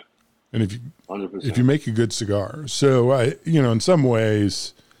 100%. And if you 100%. if you make a good cigar, so in some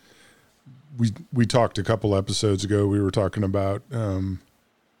ways, we talked a couple episodes ago. We were talking about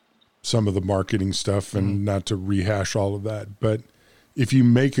some of the marketing stuff, and not to rehash all of that, but if you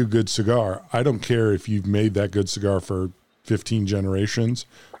make a good cigar, I don't care if you've made that good cigar for 15 generations,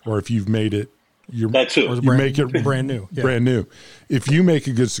 or if you've made it, you make it brand new. Yeah. Brand new. If you make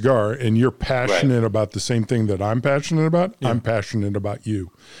a good cigar and you're passionate about the same thing that I'm passionate about, I'm passionate about you,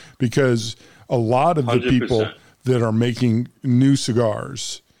 because a lot of the 100%. people that are making new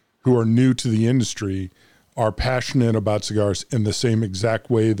cigars who are new to the industry are passionate about cigars in the same exact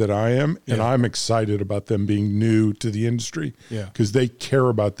way that I am. And I'm excited about them being new to the industry because they care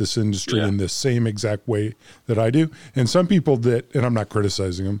about this industry in the same exact way that I do. And some people that, and I'm not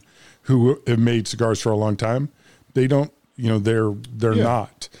criticizing them, who have made cigars for a long time, they don't, they're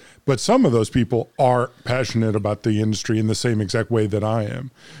not. But some of those people are passionate about the industry in the same exact way that I am.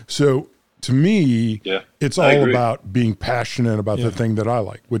 So to me, it's all about being passionate about the thing that I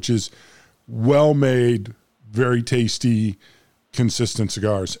like, which is well-made, very tasty, consistent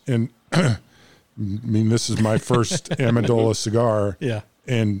cigars. And I mean, this is my first Amendola cigar,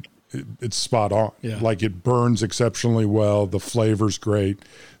 and it's spot on. Like, it burns exceptionally well. The flavor's great.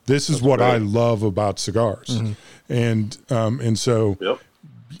 This is what I love about cigars. And so,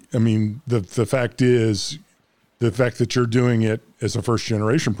 I mean, the fact is, the fact that you're doing it as a first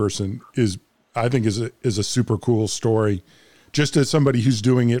generation person I think is a super cool story. Just as somebody who's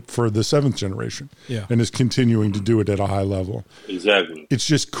doing it for the seventh generation and is continuing to do it at a high level. Exactly. It's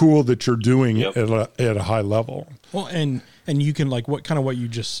just cool that you're doing it at a high level. Well, and you can, like, what you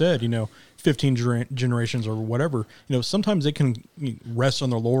just said, 15 generations or whatever, sometimes they can rest on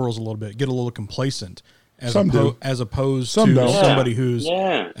their laurels a little bit, get a little complacent as opposed to somebody who's,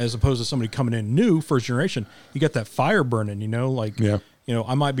 as opposed to somebody coming in new, first generation. You got that fire burning,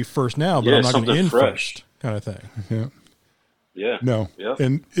 I might be first now, but I'm not going to end first kind of thing. Yeah. Yeah. No. Yeah.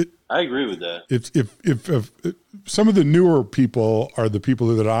 And I agree with that. If some of the newer people are the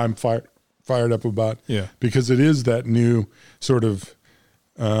people that I'm fired up about, because it is that new sort of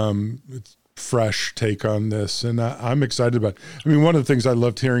fresh take on this, and I'm excited about it. I mean, one of the things I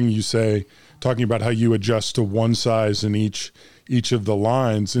loved hearing you say, talking about how you adjust to one size in each of the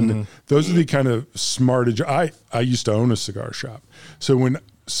lines, and those are the kind of smart. I used to own a cigar shop, so when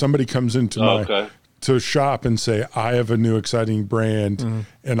somebody comes into to shop and say, I have a new exciting brand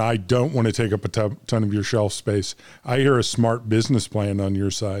and I don't want to take up a ton of your shelf space, I hear a smart business plan on your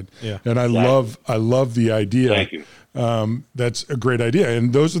side. And I love the idea. Thank you. That's a great idea.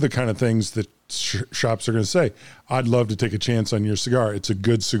 And those are the kind of things that shops are going to say, I'd love to take a chance on your cigar. It's a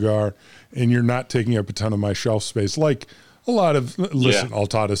good cigar and you're not taking up a ton of my shelf space. Like a lot of,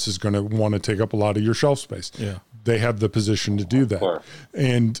 Altadas is going to want to take up a lot of your shelf space. They have the position to do that.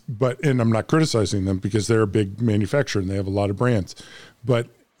 And I'm not criticizing them because they're a big manufacturer and they have a lot of brands. But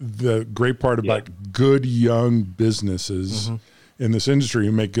the great part about good young businesses in this industry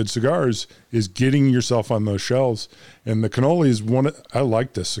who make good cigars is getting yourself on those shelves. And the Cannoli is I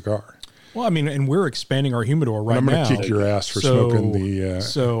like this cigar. Well, I mean, and we're expanding our humidor right now. I'm going to kick your ass for smoking the.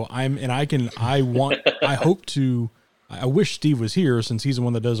 I wish Steve was here since he's the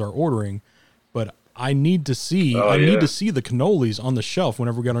one that does our ordering, but I need to see need to see the Cannolis on the shelf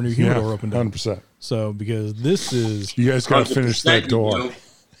whenever we got our new humidor opened up. 100%. So because this is you guys got to finish that door.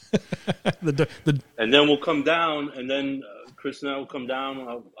 And then we'll come down, and then Chris and I will come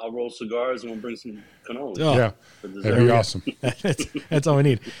down. I'll roll cigars, and we'll bring some Cannolis. That'd be awesome. That's all we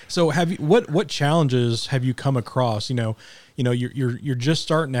need. So what challenges have you come across? You're just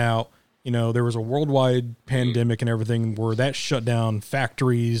starting out. There was a worldwide pandemic and everything where that shut down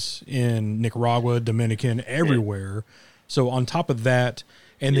factories in Nicaragua, Dominican, everywhere. So on top of that,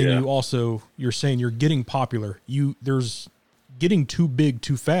 and then you're saying you're getting popular. There's getting too big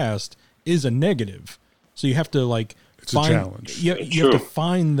too fast is a negative. So you have to it's a challenge. You have to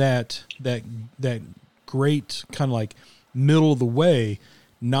find that great kind of middle of the way,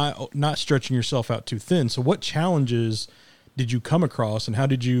 not stretching yourself out too thin. So what challenges did you come across, and how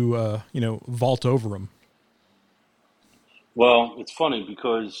did you, vault over them? Well, it's funny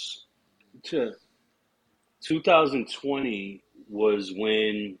because to 2020 was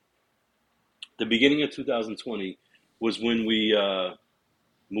when the beginning of 2020 was when we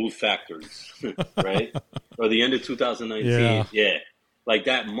moved factories, right? Or the end of 2019, yeah, like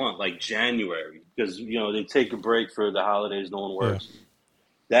that month, like January, because they take a break for the holidays, no one works. Yeah.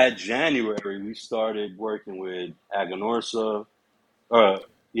 That January, we started working with Aganorsa,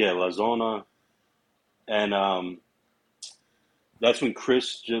 La Zona, and that's when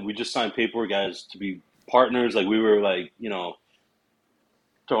we just signed paperwork as to be partners. Like we were like,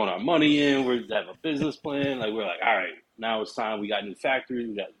 throwing our money in. We have a business plan. Like we're like, all right, now it's time. We got new factories.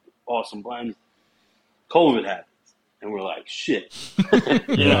 We got awesome blends. COVID happens, and we're like, shit.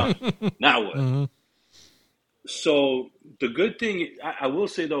 Now what? Mm-hmm. So the good thing, I will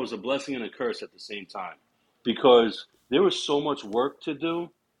say, though, was a blessing and a curse at the same time, because there was so much work to do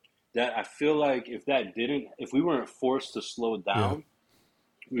that I feel like if we weren't forced to slow down,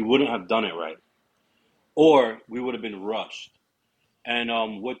 we wouldn't have done it right, or we would have been rushed. And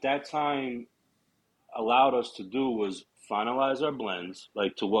what that time allowed us to do was finalize our blends,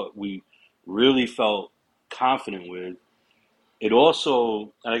 like to what we really felt confident with. It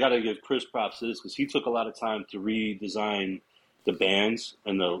also, and I got to give Chris props to this because he took a lot of time to redesign the bands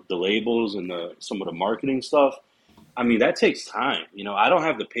and the labels and some of the marketing stuff. I mean, that takes time. I don't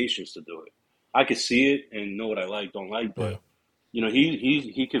have the patience to do it. I could see it and know what I like, don't like, but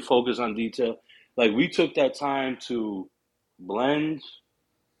he could focus on detail. Like we took that time to blend,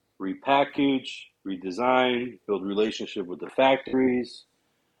 repackage, redesign, build relationship with the factories.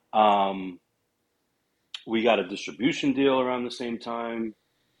 We got a distribution deal around the same time.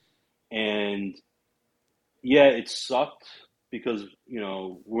 And yeah, it sucked because, we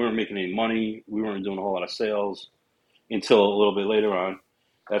weren't making any money. We weren't doing a whole lot of sales until a little bit later on.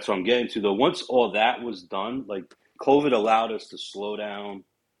 That's what I'm getting to, though. Once all that was done, like COVID allowed us to slow down,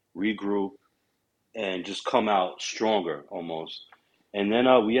 regroup, and just come out stronger almost. And then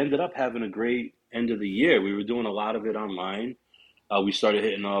we ended up having a great end of the year. We were doing a lot of it online. We started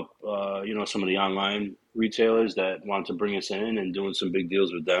hitting up, some of the online retailers that wanted to bring us in and doing some big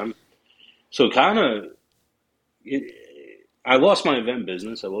deals with them. So I lost my event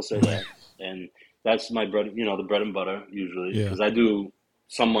business, I will say that. And that's my bread, the bread and butter usually. Because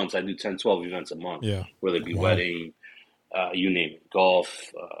some months I do 10, 12 events a month. Yeah. Whether it be wedding, you name it,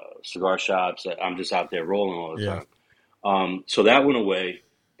 golf, cigar shops. I'm just out there rolling all the time. So that went away.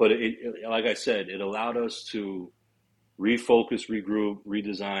 But like I said, it allowed us to refocus, regroup,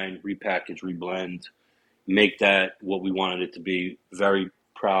 redesign, repackage, reblend, make that what we wanted it to be. Very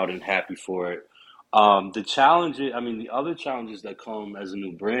proud and happy for it. The other challenges that come as a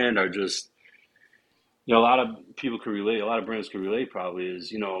new brand are just, a lot of people can relate, a lot of brands can relate probably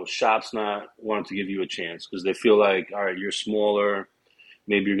is, shops not wanting to give you a chance because they feel like, all right, you're smaller.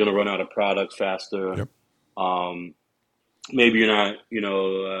 Maybe you're going to run out of product faster. Yep. Maybe you're not,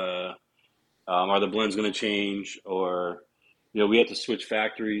 are the blends going to change? Or, we had to switch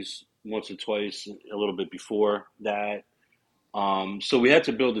factories once or twice a little bit before that. So we had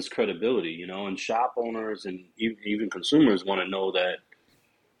to build this credibility, and shop owners and even consumers want to know that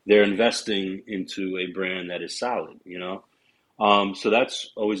they're investing into a brand that is solid, So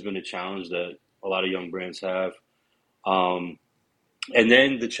that's always been a challenge that a lot of young brands have. And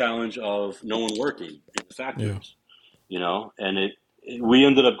then the challenge of no one working in the factories, and we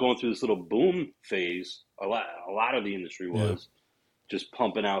ended up going through this little boom phase. A lot of the industry was just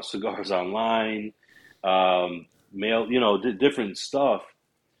pumping out cigars online, mail, different stuff.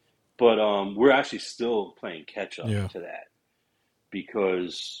 But we're actually still playing catch up to that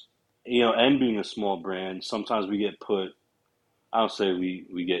because, and being a small brand, sometimes we get I don't say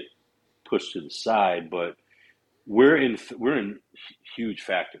we get pushed to the side, but we're in huge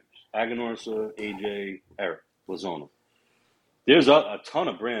factories. Aganorsa, AJ, Eric, Lazona. There's a ton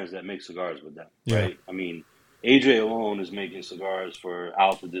of brands that make cigars with them, right? I mean, AJ alone is making cigars for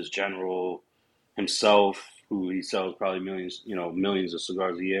Alfred's General himself, who he sells probably millions of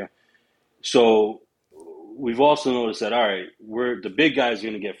cigars a year. So we've also noticed that, all right, the big guys are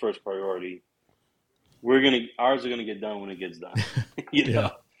going to get first priority. Ours are going to get done when it gets done,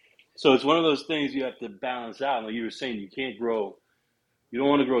 know? So it's one of those things you have to balance out. Like you were saying, you can't grow. You don't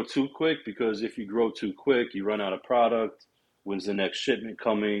want to grow too quick because if you grow too quick, you run out of product. When's the next shipment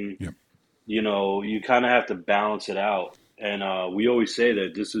coming? Yep. You kind of have to balance it out. And we always say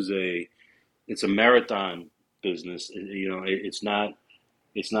that it's a marathon business. It's not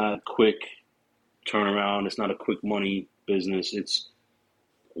quick turnaround. It's not a quick money business, it's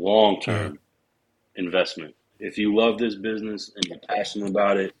long-term investment. If you love this business and you're passionate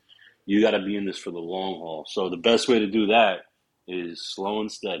about it, you got to be in this for the long haul. So the best way to do that is slow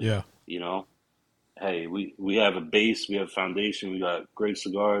and steady. Yeah. You know, hey, we have a base, we have a foundation, we got great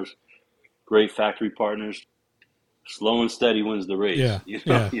cigars, great factory partners. Slow and steady wins the race. Yeah. You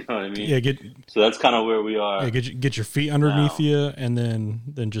know what I mean? Yeah. So that's kind of where we are. Yeah, get your feet underneath you, and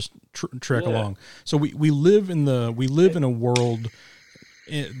then just trek along. So we live in a world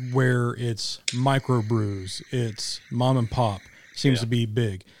where it's microbrews, it's mom and pop seems to be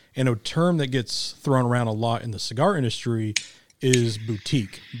big, and a term that gets thrown around a lot in the cigar industry is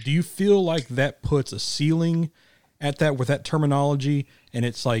boutique. Do you feel like that puts a ceiling at that with that terminology, and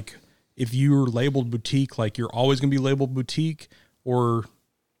it's like, if you're labeled boutique, like you're always going to be labeled boutique, or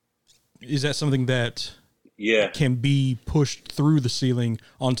is that something that can be pushed through the ceiling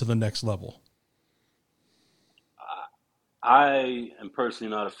onto the next level? I am personally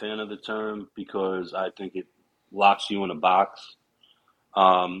not a fan of the term because I think it locks you in a box.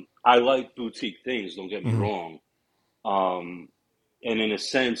 I like boutique things, don't get me wrong. And in a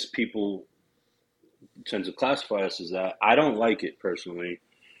sense, people tend to classify us as that. I don't like it personally,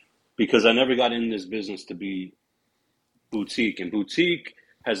 because I never got in this business to be boutique. And boutique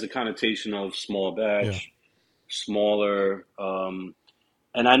has the connotation of small batch, smaller. And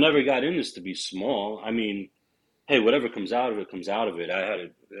I never got in this to be small. I mean, hey, whatever comes out of it, comes out of it.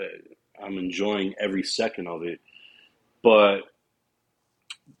 I'm enjoying every second of it. But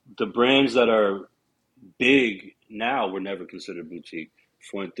the brands that are big now were never considered boutique.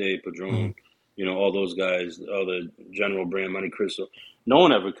 Fuente, Padron, all those guys, all the general brand, Monte Cristo. No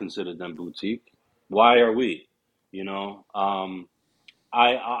one ever considered them boutique. Why are we? I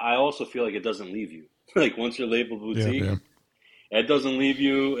also feel like it doesn't leave you. Like once you're labeled boutique, it doesn't leave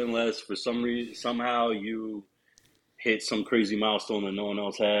you unless for some reason, somehow you hit some crazy milestone that no one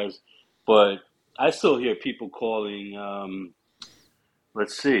else has. But I still hear people calling,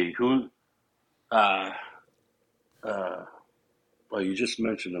 let's see, who, well, you just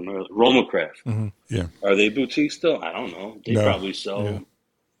mentioned them earlier. Romacraft. Mm-hmm. Yeah. Are they boutique still? I don't know. They probably sell a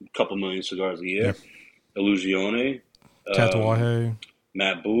couple million cigars a year. Yeah. Illusione. Tatuaje.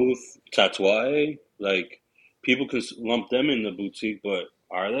 Matt Booth. Tatuaje. Like, people can lump them in the boutique, but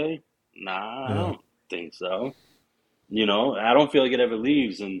are they? Nah, I don't think so. I don't feel like it ever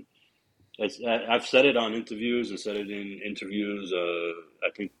leaves. And I've said it on interviews and said it in interviews. I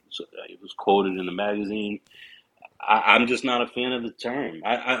think it was quoted in the magazine. I'm just not a fan of the term.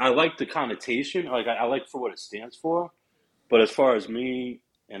 I like the connotation. Like I like for what it stands for. But as far as me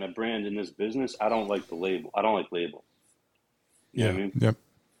and a brand in this business, I don't like the label. I don't like label. You know what I mean? Yep.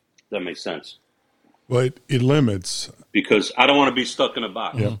 That makes sense. Well, it limits. Because I don't want to be stuck in a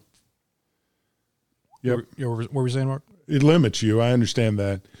box. Yep. Yep. What were we saying, Mark? It limits you. I understand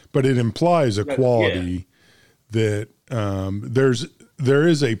that. But it implies a quality that there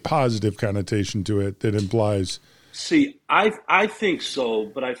is a positive connotation to it that implies. See, I think so,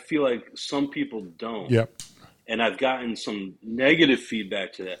 but I feel like some people don't. Yep. And I've gotten some negative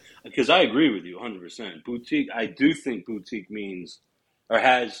feedback to that because I agree with you 100%. Boutique, I do think boutique means or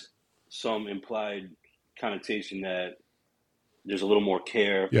has some implied connotation that there's a little more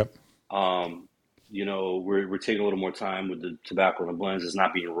care. Yep. We're taking a little more time with the tobacco and the blends. It's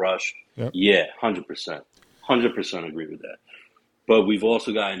not being rushed. Yep. Yeah, 100%. 100% agree with that. But we've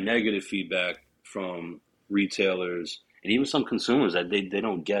also gotten negative feedback from retailers and even some consumers that they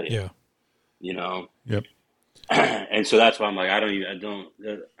don't get it. Yeah. Yep. And so that's why I'm like, I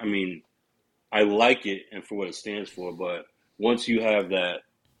like it and for what it stands for, but once you have that,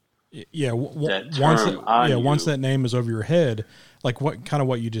 once that name is over your head, like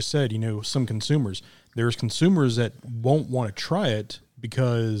what you just said, some consumers, there's consumers that won't want to try it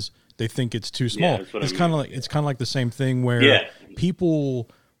because they think it's too small. It's kind of like the same thing where people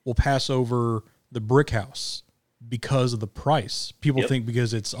will pass over the Brick House because of the price. People think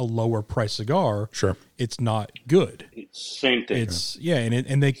because it's a lower price cigar, it's not good. It's same thing. It's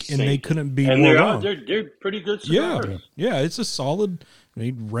and they couldn't be and more wrong. They're pretty good cigars. Yeah, it's a solid.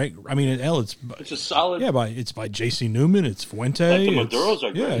 It's a solid. Yeah, it's by J.C. Newman. It's Fuente. Like the Maduros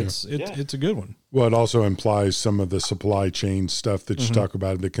are great. Yeah, it's a good one. Well, it also implies some of the supply chain stuff that you talk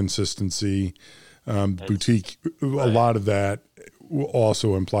about, the consistency, boutique. Right. A lot of that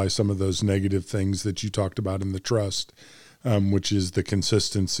also implies some of those negative things that you talked about in the trust, which is the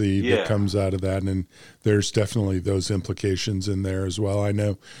consistency that comes out of that. And there's definitely those implications in there as well. I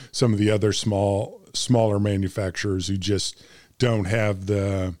know some of the other smaller manufacturers who just don't have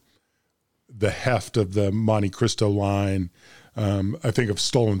the heft of the Monte Cristo line I think of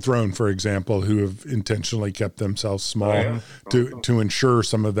Stolen Throne, for example, who have intentionally kept themselves small to ensure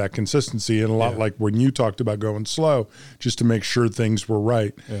some of that consistency. And a lot like when you talked about going slow, just to make sure things were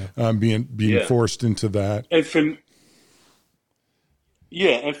right, being forced into that. And for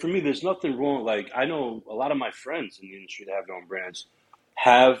me, there's nothing wrong. Like, I know a lot of my friends in the industry that have their own brands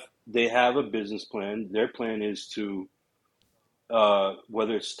they have a business plan. Their plan is to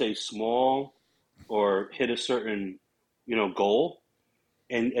whether it stay small or hit a certain goal,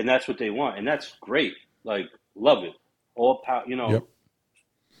 and that's what they want, and that's great. Like, love it. All power, fantastic.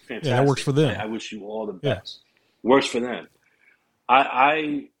 Yeah, that works for them. I wish you all the best. Works for them.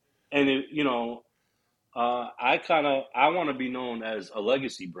 I want to be known as a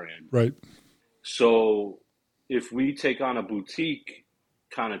legacy brand. Right. So if we take on a boutique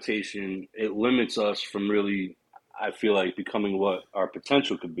connotation, it limits us from really, I feel like, becoming what our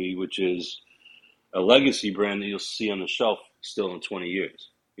potential could be, which is a legacy brand that you'll see on the shelf still in 20 years,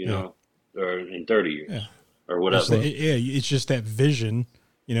 or in 30 years, or whatever. It's just that vision.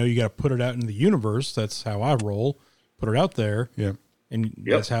 You got to put it out in the universe. That's how I roll. Put it out there. Yeah. And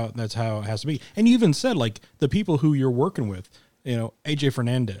that's how it has to be. And you even said, like, the people who you're working with, AJ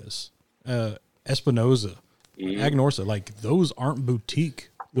Fernandez, Espinoza, Agnorsa, like, those aren't boutique.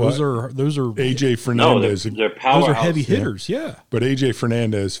 Those are AJ Fernandez. They're those are heavy hitters. Yeah. But AJ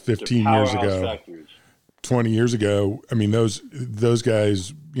Fernandez 15 years ago, factories. 20 years ago, I mean, those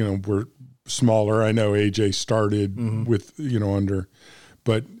guys, were smaller. I know AJ started with, under,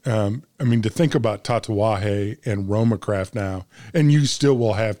 but I mean, to think about Tatuaje and Roma Craft now, and you still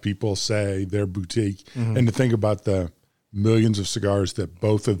will have people say they're boutique, and to think about the millions of cigars that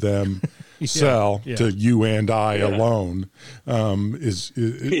both of them sell to you and I alone is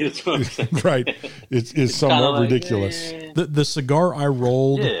right. It's somewhat ridiculous. The cigar I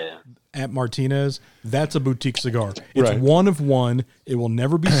rolled at Martinez, that's a boutique cigar. It's one of one. It will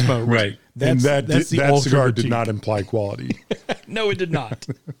never be smoked. Right. That's that cigar boutique. did not imply quality. No, it did not.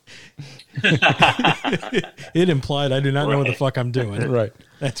 It implied I do not know what the fuck I'm doing. Right.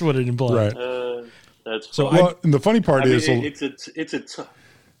 That's what it implied. Right. That's so. And the funny part is,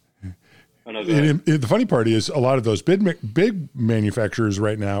 the funny part is a lot of those big manufacturers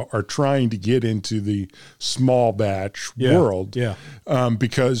right now are trying to get into the small batch world,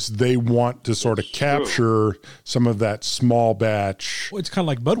 because they want to sort of capture some of that small batch. Well, it's kind of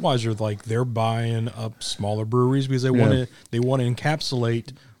like Budweiser, like they're buying up smaller breweries because they want to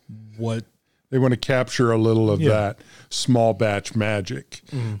encapsulate what. They want to capture a little of that small batch magic,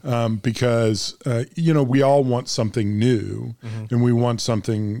 because, we all want something new and we want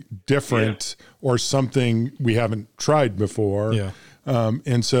something different or something we haven't tried before. Yeah.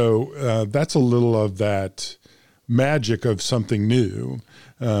 And so that's a little of that magic of something new.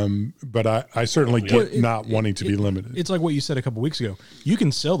 But I certainly get not wanting to be limited. It's like what you said a couple weeks ago. You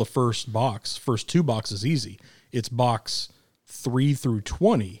can sell the first two boxes easy. It's box 3 through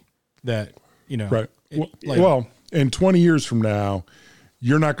 20 that... Right. And 20 years from now,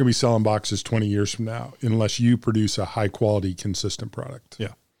 you're not going to be selling boxes 20 years from now unless you produce a high quality, consistent product.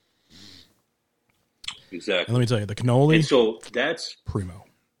 Yeah. Exactly. And let me tell you, the Cannoli. And so that's primo.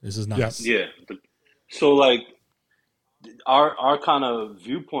 This is nice. Yeah. So like our kind of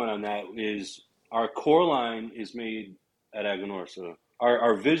viewpoint on that is our core line is made at Aganorsa.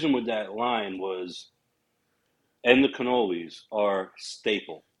 Our vision with that line was, and the Cannolis are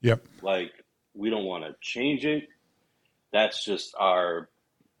staple. Yep. Like, we don't want to change it. That's just our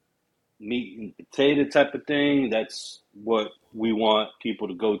meat and potato type of thing. That's what we want people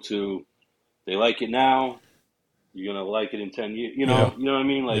to go to. They like it now. You're going to like it in 10 years. You know what I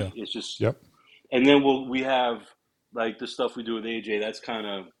mean? Like, it's just... Yep. And then we have, like, the stuff we do with AJ, that's kind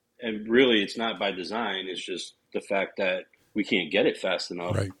of... And really, it's not by design. It's just the fact that we can't get it fast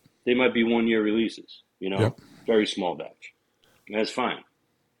enough. Right. They might be 1-year releases, very small batch. And that's fine.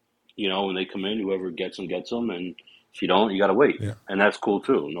 When they come in, whoever gets them, and if you don't, you got to wait. Yeah. And that's cool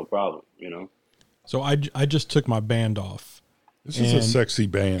too, no problem, So I just took my band off. This is a sexy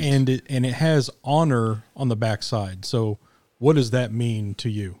band. And it has honor on the backside. So what does that mean to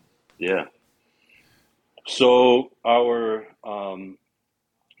you? Yeah. So our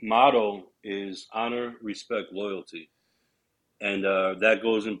motto is honor, respect, loyalty. And that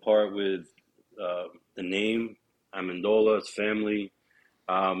goes in part with the name, Amendola, it's family.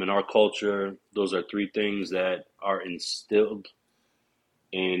 In our culture, those are 3 things that are instilled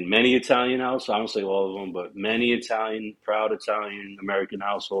in many Italian households. I don't say all of them, but many proud Italian American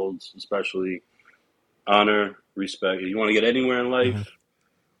households, especially honor, respect. If you want to get anywhere in life,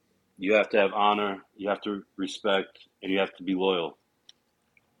 you have to have honor, you have to respect, and you have to be loyal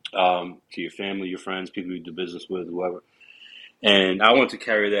to your family, your friends, people you do business with, whoever. And I want to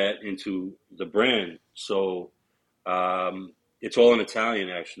carry that into the brand. So it's all in Italian,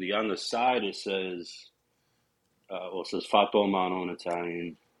 actually. On the side, it says, it says Fatto a Mano in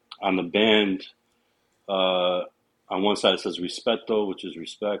Italian. On the band, on one side, it says Rispetto, which is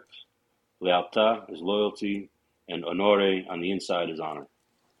respect. Lealtà is loyalty. And Onore on the inside is honor.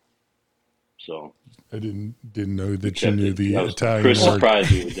 So I didn't know that you knew the Italian Chris word.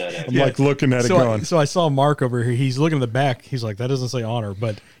 surprised me with that. I'm like looking at it going. So I saw Mark over here. He's looking at the back. He's like, that doesn't say honor,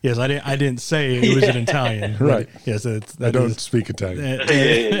 but yes, I didn't say it was in Italian. Right. Yes, I don't speak Italian.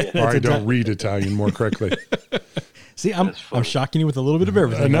 Or I don't read Italian more correctly. See, I'm shocking you with a little bit of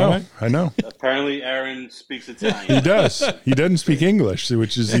everything. I know. Apparently, Aaron speaks Italian. He does. He doesn't speak English,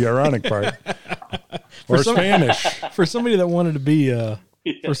 which is the ironic part. Or Spanish. For somebody that wanted to be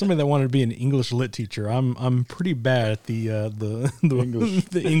an English lit teacher, I'm pretty bad at the English.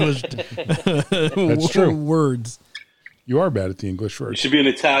 the English That's true. words. You are bad at the English You words. should be an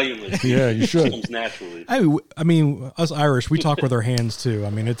Italian listener. Yeah, you should. It comes naturally. I mean, us Irish, we talk with our hands too.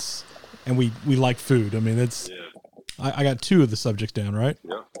 I mean, and we like food. I mean, it's. Yeah. I got two of the subjects down, right?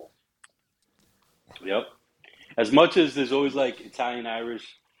 Yep. As much as there's always like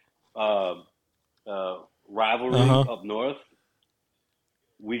Italian-Irish rivalry up north,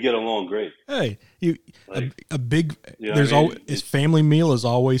 we get along great. Hey, a big. You know There's what I mean? always his family meal is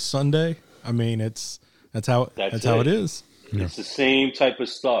always Sunday. I mean, that's how it is. It's the same type of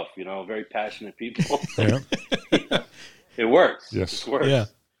stuff, very passionate people. Yeah. It works. Yes. It works. Yeah.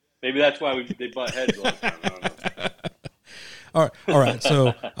 Maybe that's why they butt heads all the time. I don't know. All right.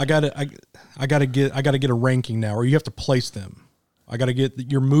 So I gotta get a ranking now, or you have to place them. I gotta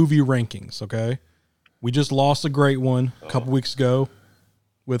get your movie rankings. Okay. We just lost a great one a couple weeks ago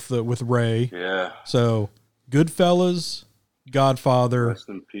with Ray. Yeah. So Goodfellas, Godfather, Rest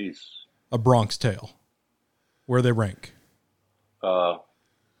in peace. A Bronx Tale. Where they rank?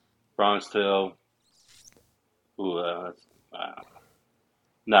 Bronx Tale. Ooh,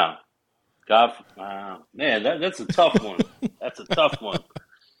 no. Man, that's a tough one. That's a tough one.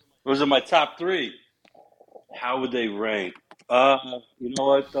 Those are my top three. How would they rank? You know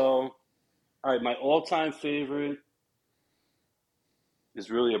what, though? All right, my all-time favorite is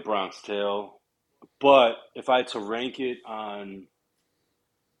really A Bronx Tale. But if I had to rank it on,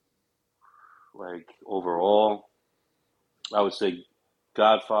 like, overall, I would say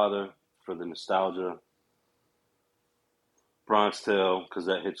Godfather for the nostalgia, Bronx Tale because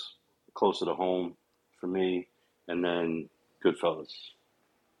that hits closer to home for me, and then Goodfellas.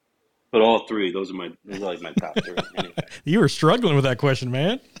 But all three, those are like my top three. Anyway. You were struggling with that question,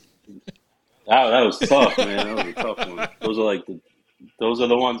 man. That was tough, man. That was a tough one. Those are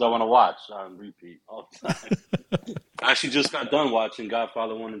the ones I want to watch on repeat all the time. I actually just got done watching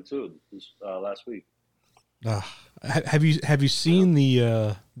Godfather 1 and 2 this last week. Have you seen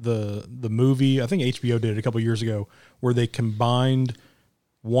the movie? I think HBO did it a couple years ago, where they combined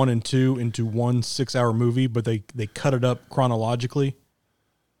 1 and 2 into one 6-hour movie, but they cut it up chronologically.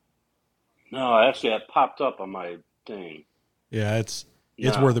 No, actually, it popped up on my thing. Yeah, it's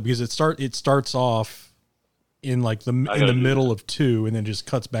worth it because it starts off in like in the middle of 2 and then just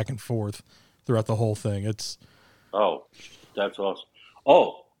cuts back and forth throughout the whole thing. That's awesome.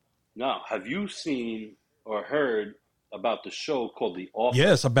 Oh, now have you seen or heard about the show called The Office?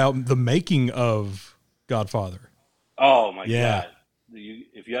 Yes, about the making of Godfather. Oh my God!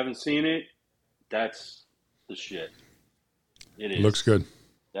 If you haven't seen it, that's the shit. It is. Looks good.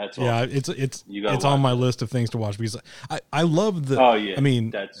 That's awesome. It's on my list of things to watch because I love the. Oh yeah. I mean,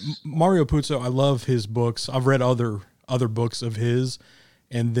 that's Mario Puzo. I love his books. I've read other books of his,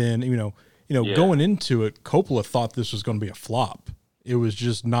 and then going into it, Coppola thought this was going to be a flop. It was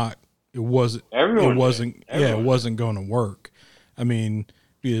just not. It wasn't. Everyone it wasn't. Everyone. Yeah, it wasn't going to work. I mean,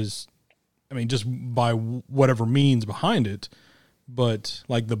 just by whatever means behind it. But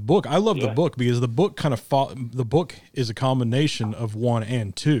like the book, I love the book because the book the book is a combination of 1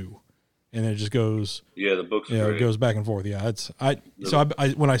 and 2, and it just goes. Yeah, the book's it goes back and forth. Yeah, no,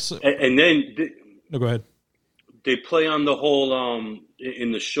 go ahead. They play on the whole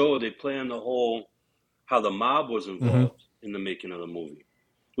in the show. They play on the whole how the mob was involved in the making of the movie,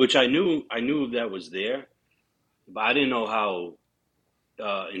 which I knew that was there, but I didn't know how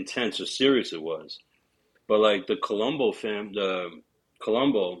intense or serious it was. But like the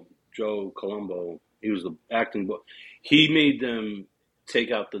Joe Colombo, he was the acting book. He made them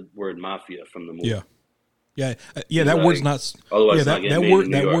take out the word mafia from the movie. Yeah. That word's not. Otherwise,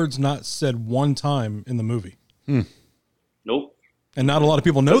 that word's not said one time in the movie. Nope. And not a lot of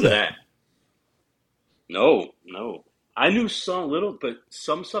people know that. No. I knew some little, but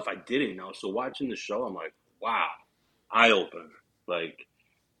some stuff I didn't know. So watching the show, I'm like, wow, eye opener. Like,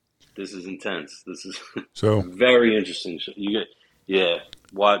 this is intense. This is So very interesting. You get, yeah.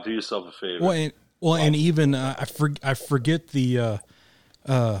 Why? Do yourself a favor. And even I forget the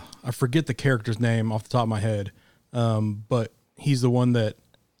character's name off the top of my head, but he's the one that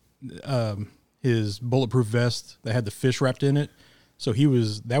his bulletproof vest that had the fish wrapped in it. So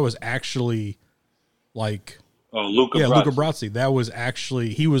that was actually like Luca Brasi. Luca Brasi. That was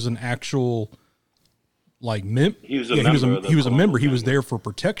actually he was an actual like he was a member. He was a member. He was there for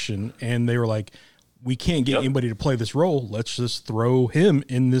protection, and they were like, we can't get anybody to play this role. Let's just throw him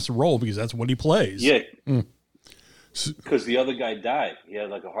in this role because that's what he plays. Yeah. Because the other guy died. He had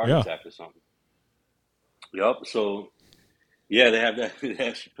like a heart attack or something. Yep. So, yeah, they have that. They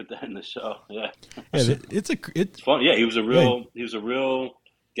actually put that in the show. Yeah. It's fun. Yeah, he was a real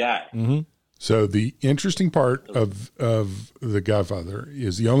guy. Mm-hmm. So the interesting part of The Godfather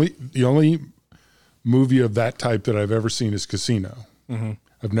is the only movie of that type that I've ever seen is Casino. Mm-hmm.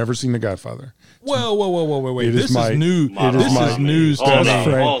 I've never seen The Godfather. Whoa! Wait! This is new. This is news to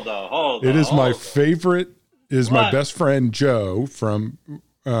me. Hold on. It is my favorite. It is my best friend Joe from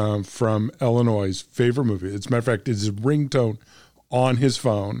Illinois' favorite movie. As a matter of fact, it's his ringtone on his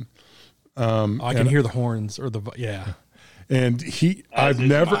phone. I can hear the horns or And I'm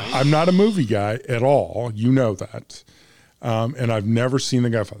not a movie guy at all. You know that. And I've never seen The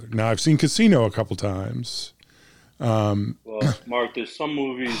Godfather. Now, I've seen Casino a couple times. Well, Mark, there's some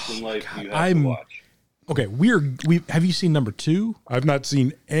movies in life you have to watch. Okay, have you seen number 2? I've not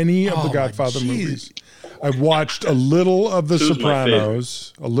seen any of the Godfather movies. I've watched a little of The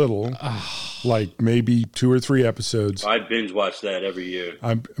Sopranos, like maybe 2 or 3 episodes. I binge watch that every year.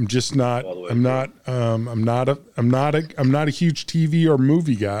 I'm just not. I'm not a huge TV or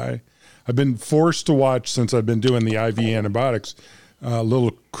movie guy. I've been forced to watch since I've been doing the IV antibiotics,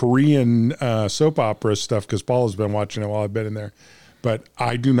 little Korean soap opera stuff because Paul has been watching it while I've been in there. But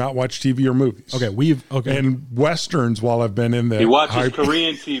I do not watch TV or movies. Okay, and westerns while I've been in there. He watches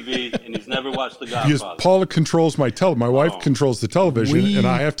Korean TV and he's never watched The Godfather. Because Paula controls my my wife controls the television, and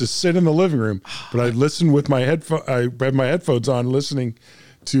I have to sit in the living room. But I listen with my headphone. I have my headphones on, listening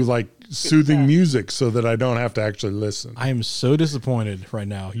to like soothing music, so that I don't have to actually listen. I am so disappointed right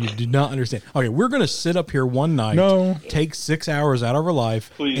now. You do not understand. Okay, we're going to sit up here one night, take 6 hours out of our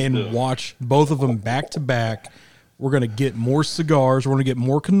life, watch both of them back to back. We're going to get more cigars. We're going to get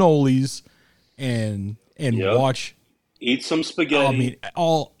more cannolis and watch. Eat some spaghetti. I mean,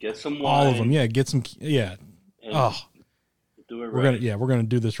 get some wine. All of them. Yeah, get some. Yeah. Do it right. We're going to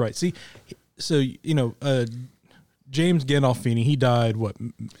do this right. See, so, James Gandolfini, he died, what?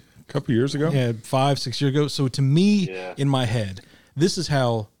 A couple years ago? Yeah, 5-6 years ago. So to me, in my head, this is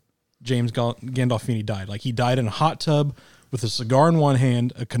how James Gandolfini died. Like, he died in a hot tub with a cigar in one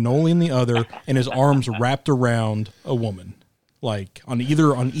hand, a cannoli in the other, and his arms wrapped around a woman, like on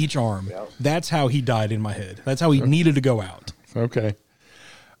each arm. Yep. That's how he died in my head. That's how he needed to go out. Okay,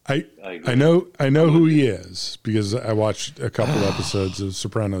 I know who he is because I watched a couple episodes of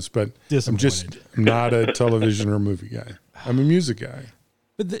Sopranos, but I'm not a television or movie guy. I'm a music guy.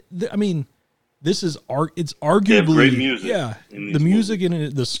 But this is it's arguably great music. Yeah, the music in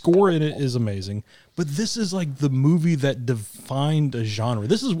it, the score in it is amazing. But this is like the movie that defined a genre.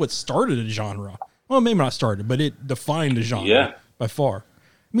 This is what started a genre. Well, maybe not started, but it defined a genre by far.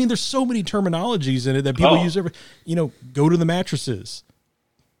 I mean, there's so many terminologies in it that people use every. Go to the mattresses.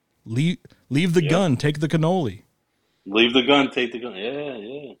 Leave the gun. Take the cannoli. Leave the gun. Take the gun.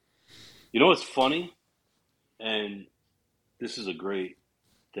 Yeah. You know what's funny? And this is a great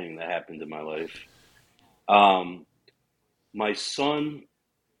thing that happened in my life. My son,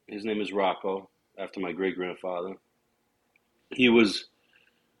 his name is Rocco, after my great grandfather. He was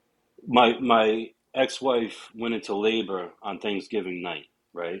my ex-wife went into labor on Thanksgiving night,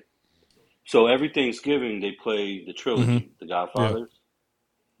 right? So every Thanksgiving they play the trilogy, The Godfathers. Yeah.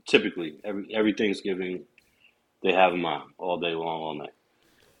 Typically, every Thanksgiving they have them on all day long, all night.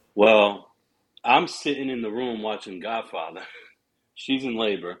 Well, I'm sitting in the room watching Godfather. She's in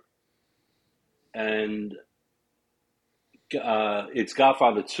labor. And it's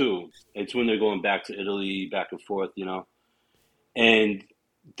Godfather 2. It's when they're going back to Italy, back and forth, And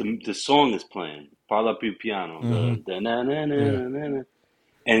the song is playing, Parla più piano. And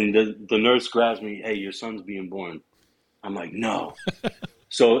the nurse grabs me, hey, your son's being born. I'm like, no.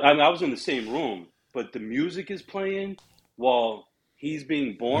 So I was in the same room, but the music is playing while he's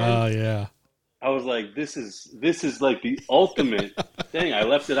being born. Oh, yeah. I was like, this is like the ultimate thing. I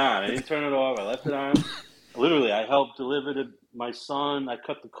left it on. I didn't turn it off. I left it on. Literally, I helped deliver to my son. I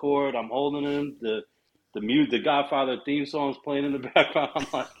cut the cord. I'm holding him. The Godfather theme song's playing in the background. I'm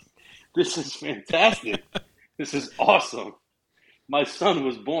like, this is fantastic. This is awesome. My son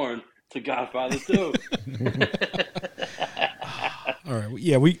was born to Godfather 2. All right.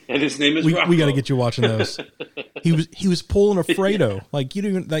 Yeah, and his name is we Rocco. got to get you watching those. He was pulling a Fredo. Like you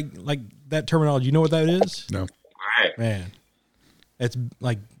don't even like that terminology. You know what that is? No. Right. Man, it's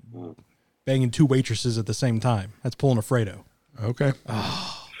like banging two waitresses at the same time. That's pulling a Fredo. Okay.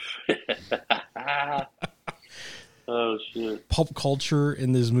 Oh shit! Pulp culture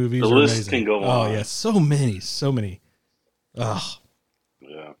in these movies. The are list amazing. can go on. Oh yeah, so many. Ugh.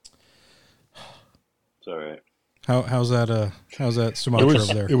 Yeah. It's all right. How's that Sumatra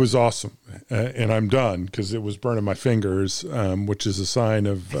over there? It was awesome, and I'm done because it was burning my fingers, which is a sign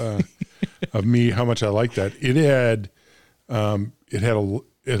of me how much I like that. It had a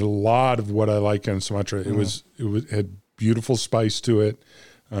lot of what I like on Sumatra. It had beautiful spice to it.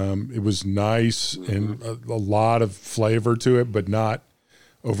 It was nice and a lot of flavor to it, but not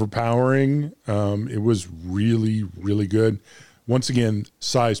overpowering. It was really, really good. Once again,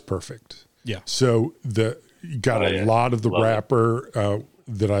 size perfect. Yeah. So you got a lot of the wrapper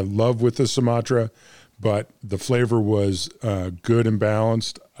that I love with the Sumatra, but the flavor was good and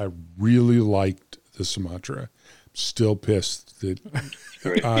balanced. I really liked the Sumatra. Still pissed that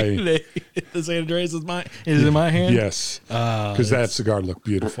the San Andreas is in my hand. Yes, because that cigar looked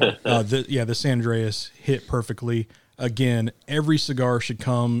beautiful. The San Andreas hit perfectly. Again, every cigar should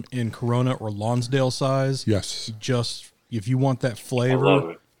come in Corona or Lonsdale size. Yes, just if you want that flavor. I love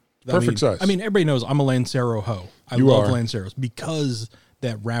it. Perfect size. I mean, everybody knows I'm a Lancero ho. I love Lanceros because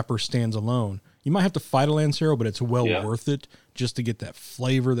that wrapper stands alone. You might have to fight a Lancero, but it's well worth it just to get that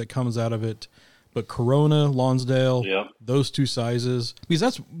flavor that comes out of it. But Corona, Lonsdale, those two sizes,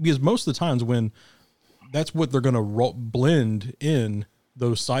 because most of the times when that's what they're going to blend in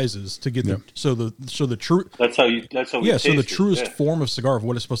those sizes to get the true. That's how we so the truest form of cigar of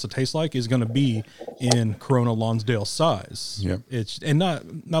what it's supposed to taste like is going to be in Corona Lonsdale size. Yeah, not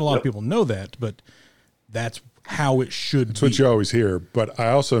a lot of people know that, but that's how it should be. That's what you always hear. But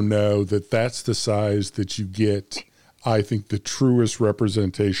I also know that that's the size that you get. I think the truest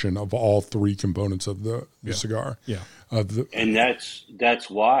representation of all three components of the cigar. Yeah. And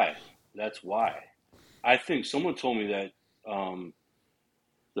that's why. I think someone told me that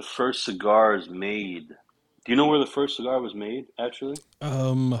the first cigar is made. Do you know where the first cigar was made, actually?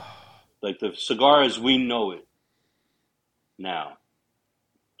 Like the cigar as we know it now.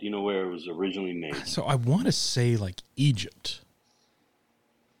 Do you know where it was originally made? So I want to say like Egypt.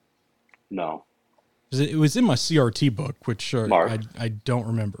 No. It was in my CRT book, which I don't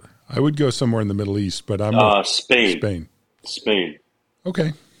remember. I would go somewhere in the Middle East, but I'm Spain.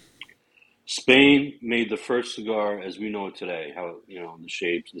 Okay. Spain made the first cigar as we know it today. How the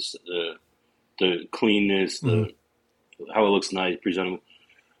shapes, the cleanness, how it looks nice, presentable.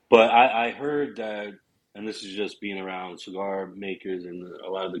 But I heard that, and this is just being around cigar makers and a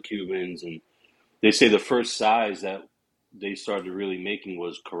lot of the Cubans, and they say the first size that they started really making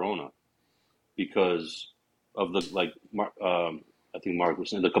was Corona. Because of the I think Mark was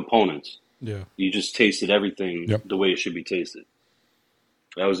saying the components. Yeah, you just tasted everything the way it should be tasted.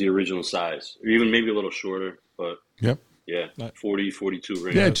 That was the original size, or even maybe a little shorter, but 40, 42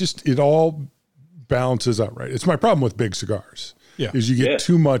 range. Yeah, it all balances out right. It's my problem with big cigars. Yeah, is you get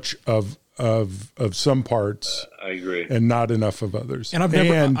too much of some parts. I agree, and not enough of others. And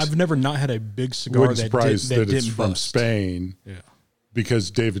I've never not had a big cigar that it's from bust. Spain. Yeah.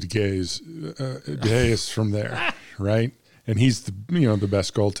 Because David Gay is from there, right? And he's the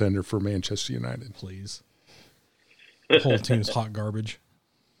best goaltender for Manchester United. Please, the whole team's hot garbage.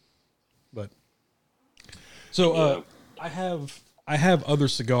 But so I have other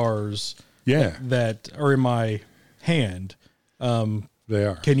cigars. That are in my hand. They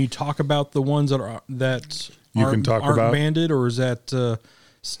are. Can you talk about the ones that aren't banded, or is that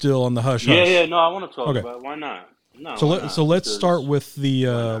still on the hush? Yeah. No, I want to talk about it. Why not? No, so let's start with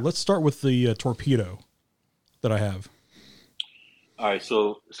the torpedo that I have. All right,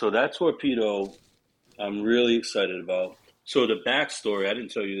 so that torpedo, I'm really excited about. So the backstory, I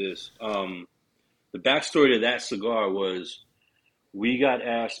didn't tell you this. The backstory to that cigar was we got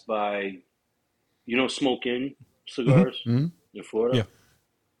asked by, Smoke Inn cigars in Florida.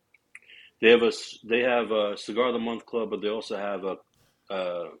 Yeah. They have a Cigar of the Month Club, but they also have what's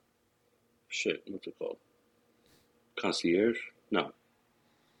it called? Concierge? No.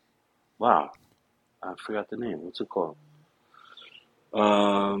 Wow. I forgot the name. What's it called?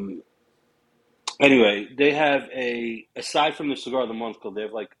 Anyway, they have aside from the Cigar of the Month Club, they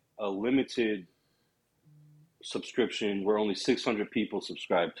have like a limited subscription where only 600 people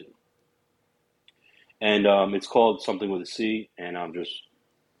subscribe to. And it's called something with a C, and I don't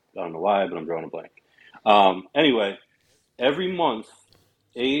know why, but I'm drawing a blank. Anyway, every month,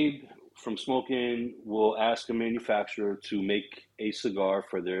 Abe from Smoking will ask a manufacturer to make a cigar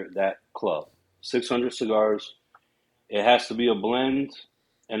for that club. 600 cigars. It has to be a blend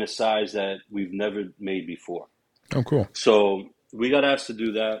and a size that we've never made before. Oh, cool. So we got asked to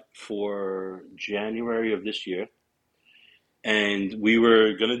do that for January of this year. And we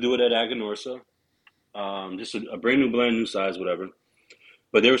were going to do it at Aganorsa. Just a brand new blend, new size, whatever.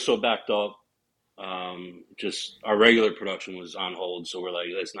 But they were so backed up. Just our regular production was on hold. So we're like,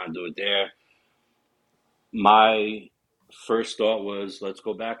 let's not do it there. My first thought was, let's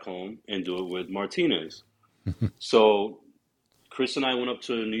go back home and do it with Martinez. So Chris and I went up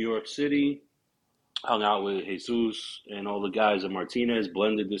to New York City, hung out with Jesus and all the guys at Martinez,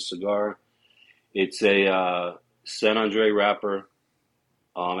 blended this cigar. It's a San Andre wrapper.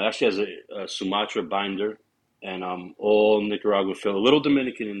 It actually has a Sumatra binder and all Nicaraguan filler. A little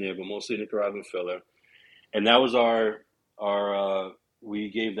Dominican in there, but mostly Nicaraguan filler. And that was our we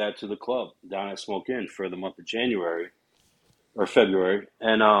gave that to the club down at Smoke Inn for the month of January or February.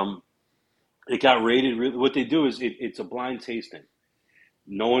 And it got rated really. What they do is it's a blind tasting.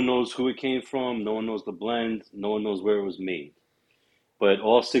 No one knows who it came from. No one knows the blend. No one knows where it was made. But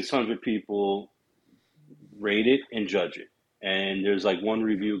all 600 people rate it and judge it. And there's like one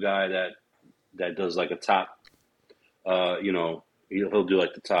review guy that does like a top, he'll do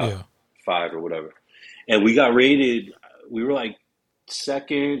like the top 5 or whatever. And we got rated, we were like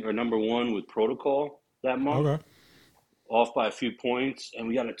second or number 1 with Protocol that month, off by a few points. And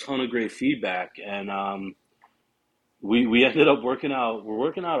we got a ton of great feedback. And we ended up we're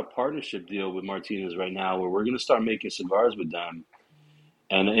working out a partnership deal with Martinez right now where we're going to start making cigars with them.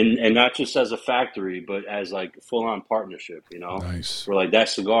 And not just as a factory, but as like full on partnership, Nice. We're like, that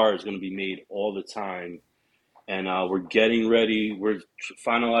cigar is going to be made all the time. And we're getting ready. We're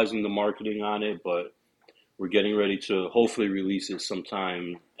finalizing the marketing on it, but we're getting ready to hopefully release it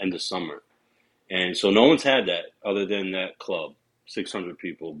sometime end of summer. And so no one's had that other than that club, 600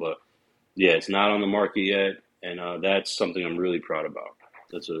 people. But yeah, it's not on the market yet. And that's something I'm really proud about.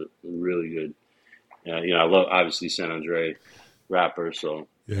 That's a really good, I love obviously San Andre wrapper. So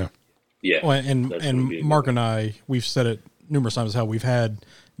yeah. Well, and Mark and I, we've said it numerous times how we've had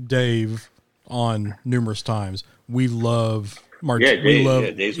Dave on numerous times. We love we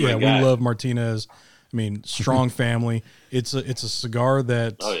love Martinez. I mean, strong family. It's a cigar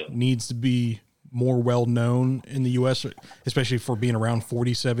that needs to be more well known in the U.S., especially for being around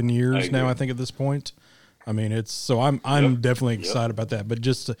 47 years now. I think at this point, I mean, I'm definitely excited about that. But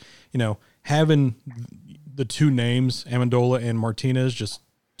just having the two names, Amendola and Martinez, just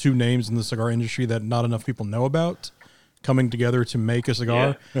two names in the cigar industry that not enough people know about, coming together to make a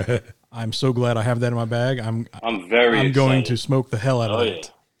cigar. Yeah. I'm so glad I have that in my bag. I'm going to smoke the hell out of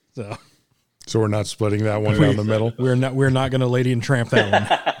it. So we're not splitting that one down the middle. We're not going to Lady and Tramp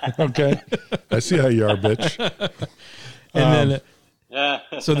that one. Okay, I see how you are, bitch. And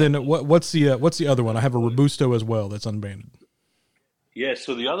then what's the other one? I have a Robusto as well that's unbanded. Yeah,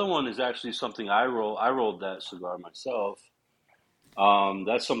 so the other one is actually something I rolled that cigar myself.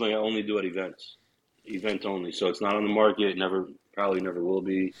 That's something I only do at events, event only. So it's not on the market. Probably never will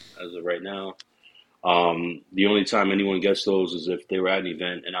be as of right now. The only time anyone gets those is if they were at an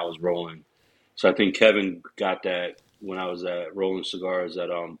event and I was rolling. So I think Kevin got that when I was at rolling cigars at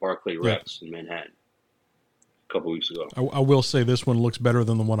Barclay Reps in Manhattan a couple weeks ago. I will say this one looks better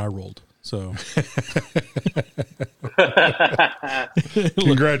than the one I rolled. So,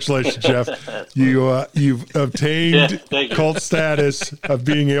 congratulations, Jeff! You've obtained cult status of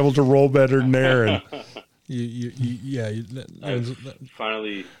being able to roll better than Aaron. I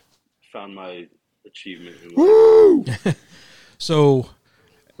finally found my achievement. Woo! So,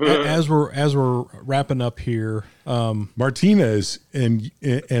 as we're wrapping up here, Martinez and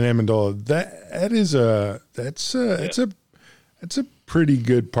Amendola, that's a pretty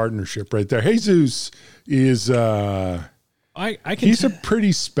good partnership right there. Jesus is he's a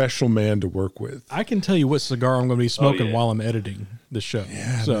pretty special man to work with. I can tell you what cigar I'm going to be smoking while I'm editing the show.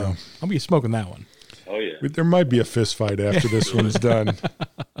 Yeah, so I'll be smoking that one. Oh yeah. There might be a fist fight after this one's done.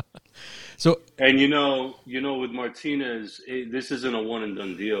 So and with Martinez, this isn't a one and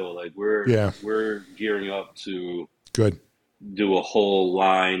done deal. Like we're gearing up to do a whole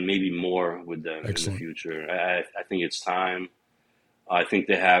line, maybe more with them in the future. I think it's time. I think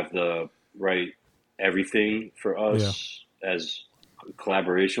they have the right everything for us as a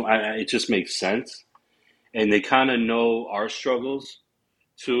collaboration. It just makes sense. And they kind of know our struggles,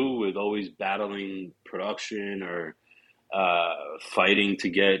 too, with always battling production or fighting to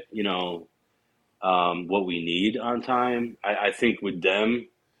get, what we need on time. I think with them,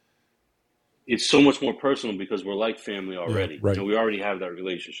 it's so much more personal because we're like family already. right. We already have that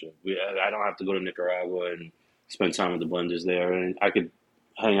relationship. I don't have to go to Nicaragua and spend time with the blenders there, and I could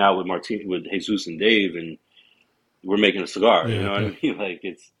hang out with Jesus and Dave, and we're making a cigar. You know what I mean? Like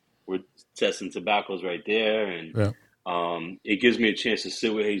we're testing tobaccos right there, and it gives me a chance to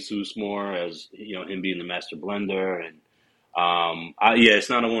sit with Jesus more as him being the master blender, and it's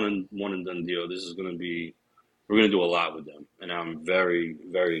not a one and done deal. This is going to be. We're going to do a lot with them, and I'm very,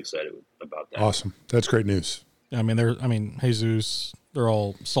 very excited about that. Awesome. That's great news. I mean, Jesus, they're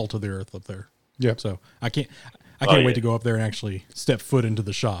all salt of the earth up there. Yeah. So I can't wait to go up there and actually step foot into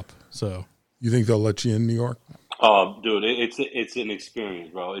the shop. So you think they'll let you in New York? Oh, dude, it's an experience,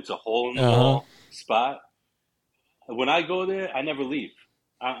 bro. It's a hole in the wall spot. When I go there, I never leave.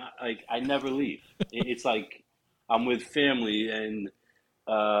 I never leave. It's like I'm with family and.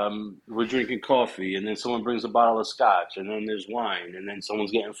 We're drinking coffee, and then someone brings a bottle of scotch, and then there's wine, and then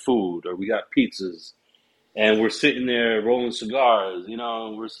someone's getting food, or we got pizzas, and we're sitting there rolling cigars.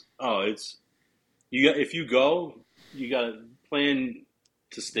 It's if you go, you got to plan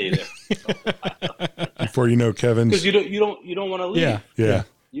to stay there before you know Kevin's because you don't want to leave. Yeah.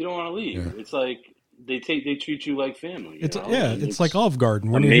 You don't want to leave. Yeah. It's like they treat you like family. It's like Olive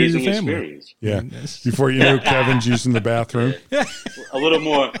Garden when amazing you're family. Experience. Yeah. Before you know Kevin's using the bathroom. Yeah. A little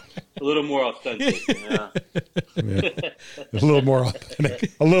more authentic. Yeah. A little more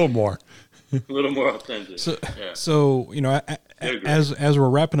authentic. A little more authentic. So as we're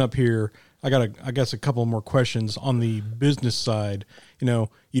wrapping up here, I guess a couple more questions on the business side. You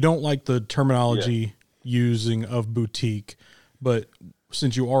don't like the terminology using of boutique, but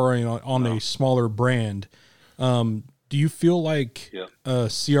since you are on a smaller brand, do you feel like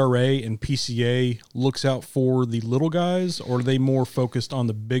CRA and PCA looks out for the little guys, or are they more focused on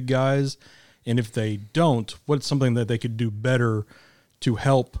the big guys? And if they don't, what's something that they could do better to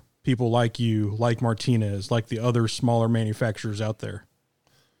help people like you, like Martinez, like the other smaller manufacturers out there?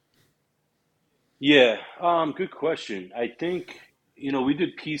 Yeah, good question. I think, we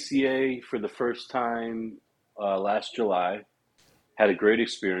did PCA for the first time last July. Had a great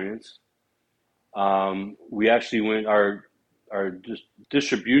experience. We actually went. Our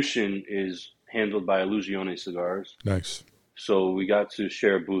distribution is handled by Illusione Cigars. Nice. So we got to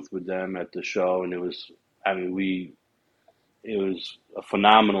share a booth with them at the show, and it was a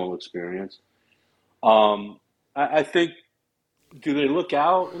phenomenal experience. I think, do they look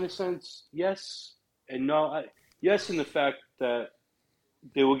out in a sense? Yes and no. Yes, in the fact that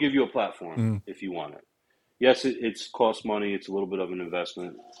they will give you a platform if you want it. Yes, it's cost money. It's a little bit of an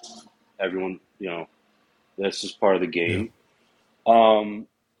investment. Everyone, that's just part of the game. Yeah.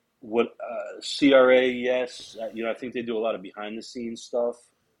 CRA, yes. I think they do a lot of behind-the-scenes stuff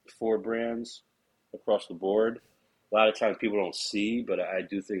for brands across the board. A lot of times people don't see, but I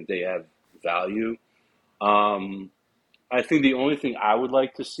do think they have value. I think the only thing I would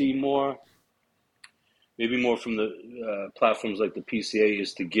like to see more, maybe more from the platforms like the PCA,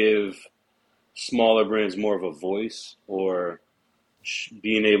 is to give smaller brands more of a voice, or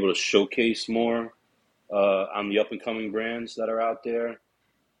being able to showcase more on the up and coming brands that are out there.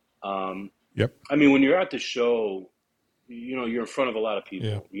 Yep. I mean, when you're at the show, you're in front of a lot of people.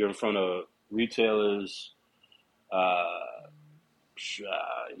 Yeah. You're in front of retailers,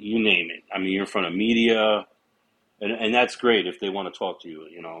 you name it. I mean, you're in front of media, and that's great if they want to talk to you.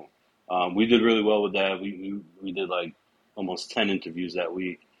 We did really well with that. We did like almost 10 interviews that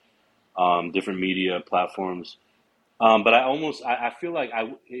week. Different media platforms. But I feel like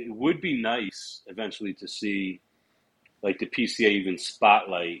it would be nice eventually to see like the PCA even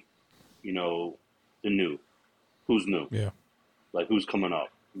spotlight, who's new. Yeah. Like who's coming up,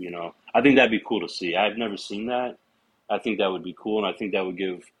 I think that'd be cool to see. I've never seen that. I think that would be cool. And I think that would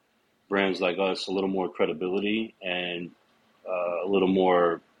give brands like us a little more credibility and a little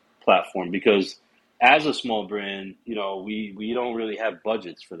more platform, because as a small brand, we don't really have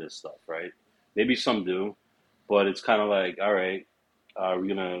budgets for this stuff, right? Maybe some do, but it's kind of like, all right, we're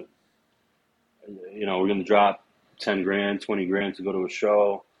gonna drop 10 grand, 20 grand to go to a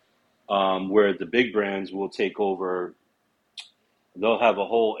show, where the big brands will take over. They'll have a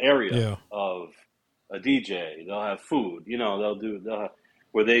whole area of a DJ. They'll have food. They'll have,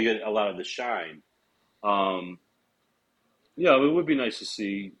 where they get a lot of the shine. It would be nice to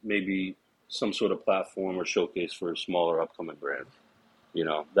see maybe some sort of platform or showcase for smaller upcoming brands.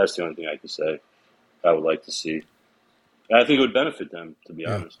 That's the only thing I can say I would like to see. And I think it would benefit them, to be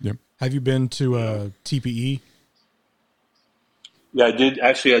honest. Yep. Have you been to TPE? Yeah, I did.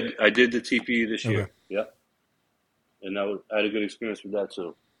 Actually, I did the TPE this year. Okay. Yeah. And I had a good experience with that,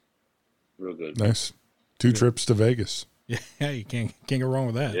 too. Real good. Nice. 2 trips to Vegas. Yeah, you can't go wrong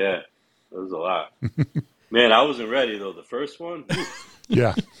with that. Yeah. It was was a lot. Man, I wasn't ready though. The first one,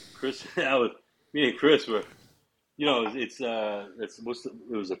 Yeah. Chris, me and Chris were, it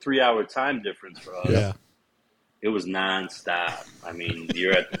was a 3-hour time difference for us. Yeah. It was nonstop. I mean,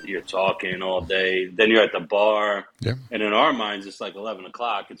 you're talking all day. Then you're at the bar. Yeah. And in our minds, it's like 11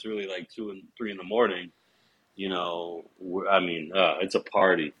 o'clock. It's really like 2 and 3 in the morning. It's a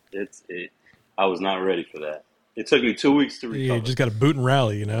party. I was not ready for that. It took me 2 weeks to recover. Yeah, you just got to boot and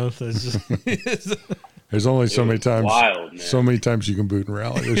rally, So it's just There's only so many times. Wild, man. So many times you can boot and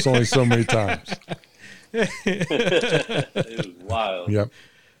rally. There's only so many times. It was wild. Yep.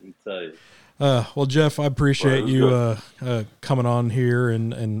 Let me tell you. Well, Jeff, I appreciate you coming on here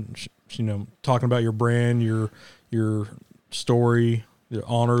and talking about your brand, your story, the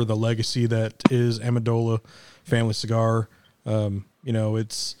honor, the legacy that is Amendola Family Cigar.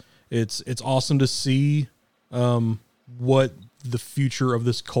 It's awesome to see what the future of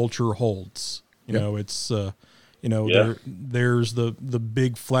this culture holds. There's the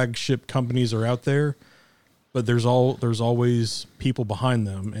big flagship companies are out there, but there's always people behind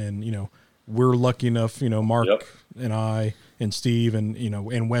them, and we're lucky enough, Mark and I and Steve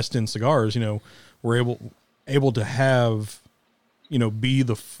and West End Cigars, we're able to have, be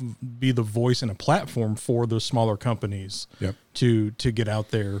the voice and a platform for those smaller companies to get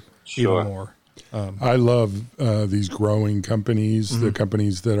out there even more. I love these growing companies, the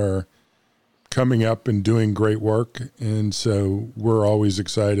companies that are coming up and doing great work. And so we're always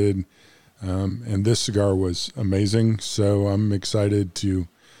excited. And this cigar was amazing. So I'm excited to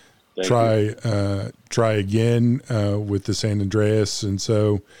try again with the San Andreas. And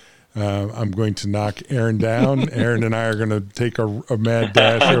so I'm going to knock Aaron down. Aaron and I are going to take a mad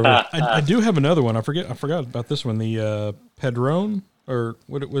dash over. I do have another one. I forgot about this one. The Padron, or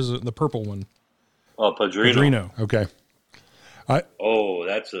what it was, the purple one. Oh, Padrino. Okay.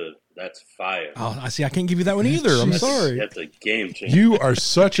 That's fire. Oh, I see. I can't give you that one either. I'm sorry. That's a game changer. You are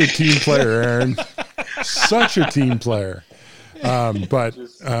such a team player, Aaron. Such a team player. But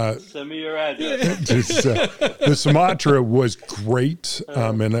send me your address. The Sumatra was great,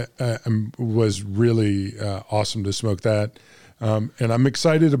 and was really awesome to smoke that. And I'm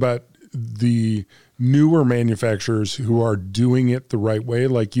excited about the newer manufacturers who are doing it the right way,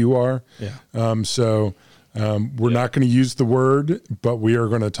 like you are. Yeah. We're not going to use the word, but we are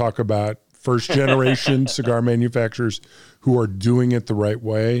going to talk about first generation cigar manufacturers who are doing it the right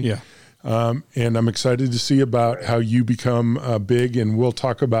way. Yeah. And I'm excited to see about how you become big, and we'll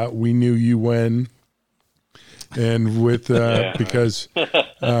talk about We Knew You When, and with because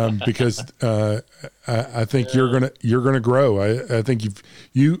I think you're gonna grow. I think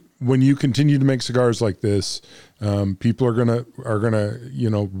when you continue to make cigars like this, people are gonna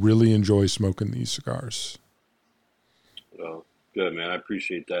really enjoy smoking these cigars. Well, good, man. I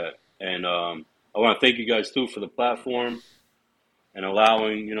appreciate that, and I want to thank you guys too for the platform and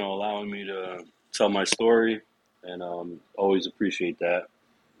allowing me to tell my story, and always appreciate that,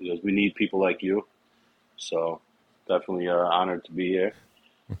 because we need people like you. So definitely honored to be here.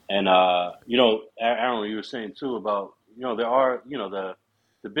 And Aaron, you were saying too about there are the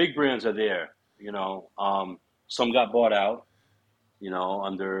big brands are there. Some got bought out,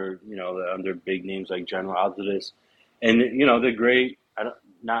 under big names like General Alvarez, and they're great.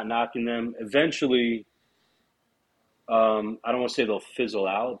 Not knocking them. Eventually, I don't want to say they'll fizzle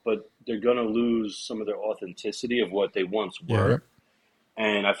out, but they're going to lose some of their authenticity of what they once were. Yeah.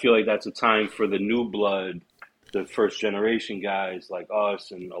 And I feel like that's a time for the new blood, the first generation guys like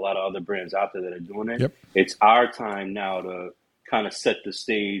us and a lot of other brands out there that are doing it. Yep. It's our time now to kind of set the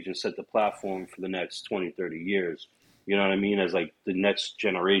stage and set the platform for the next 20, 30 years. You know what I mean? As like the next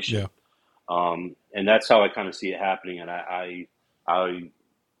generation. Yeah. And that's how I kind of see it happening. And I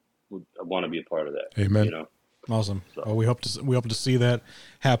want to be a part of that. Amen. Awesome. So. Well, we hope to see that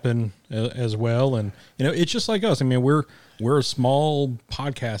happen as well. And it's just like us. I mean, we're a small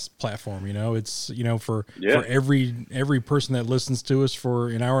podcast platform. It's for every person that listens to us for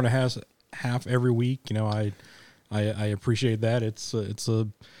an hour and a half every week. I appreciate that. It's a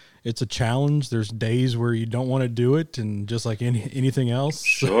challenge. There's days where you don't want to do it, and just like anything else.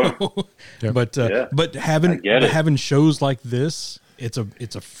 Sure. So, yep. But having shows like this. It's a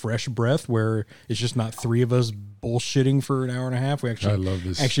fresh breath where it's just not three of us bullshitting for an hour and a half. We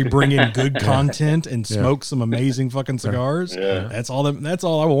actually bring in good content and smoke some amazing fucking cigars. Yeah. That's all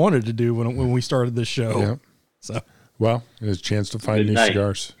I wanted to do when we started this show. Yeah. So it's a chance to find new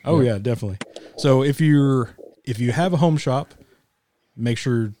cigars. Oh yeah, definitely. So if you have a home shop, make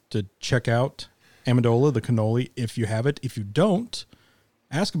sure to check out Amendola, the Cannoli, if you have it. If you don't,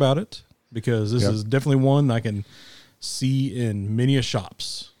 ask about it, because this is definitely one I can see in many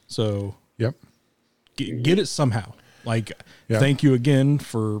shops. So Yep. Get it somehow. Like, Yeah. thank you again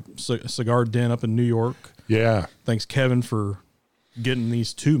for Cigar Den up in New York. Yeah. Thanks, Kevin, for getting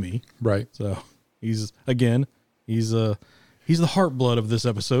these to me. Right. So he's the heart blood of this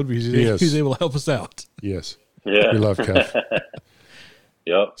episode because he's able to help us out. Yes. Yeah. We love Kev.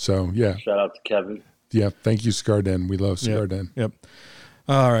 Yep. So, yeah. Shout out to Kevin. Yeah. Thank you, Cigar Den. We love Cigar Den. Yep.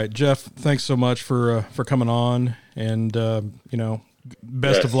 All right, Jeff, thanks so much for coming on, and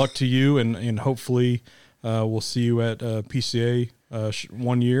best of luck to you, and hopefully we'll see you at PCA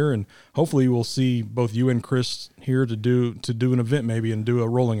 1 year, and hopefully we'll see both you and Chris here to do an event maybe and do a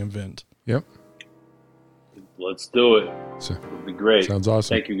rolling event. Yep. Let's do it. So, It'll be great. sounds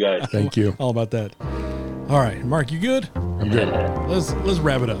awesome. Thank you, guys. Thank you. All about that. All right, Mark, you good? I'm good. Let's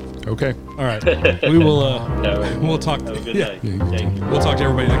wrap it up. Okay. All right, we will. We'll talk. Have a good Yeah, night. Thank you. we'll talk to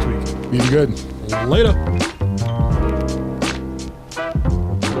everybody next week. Be good. Later.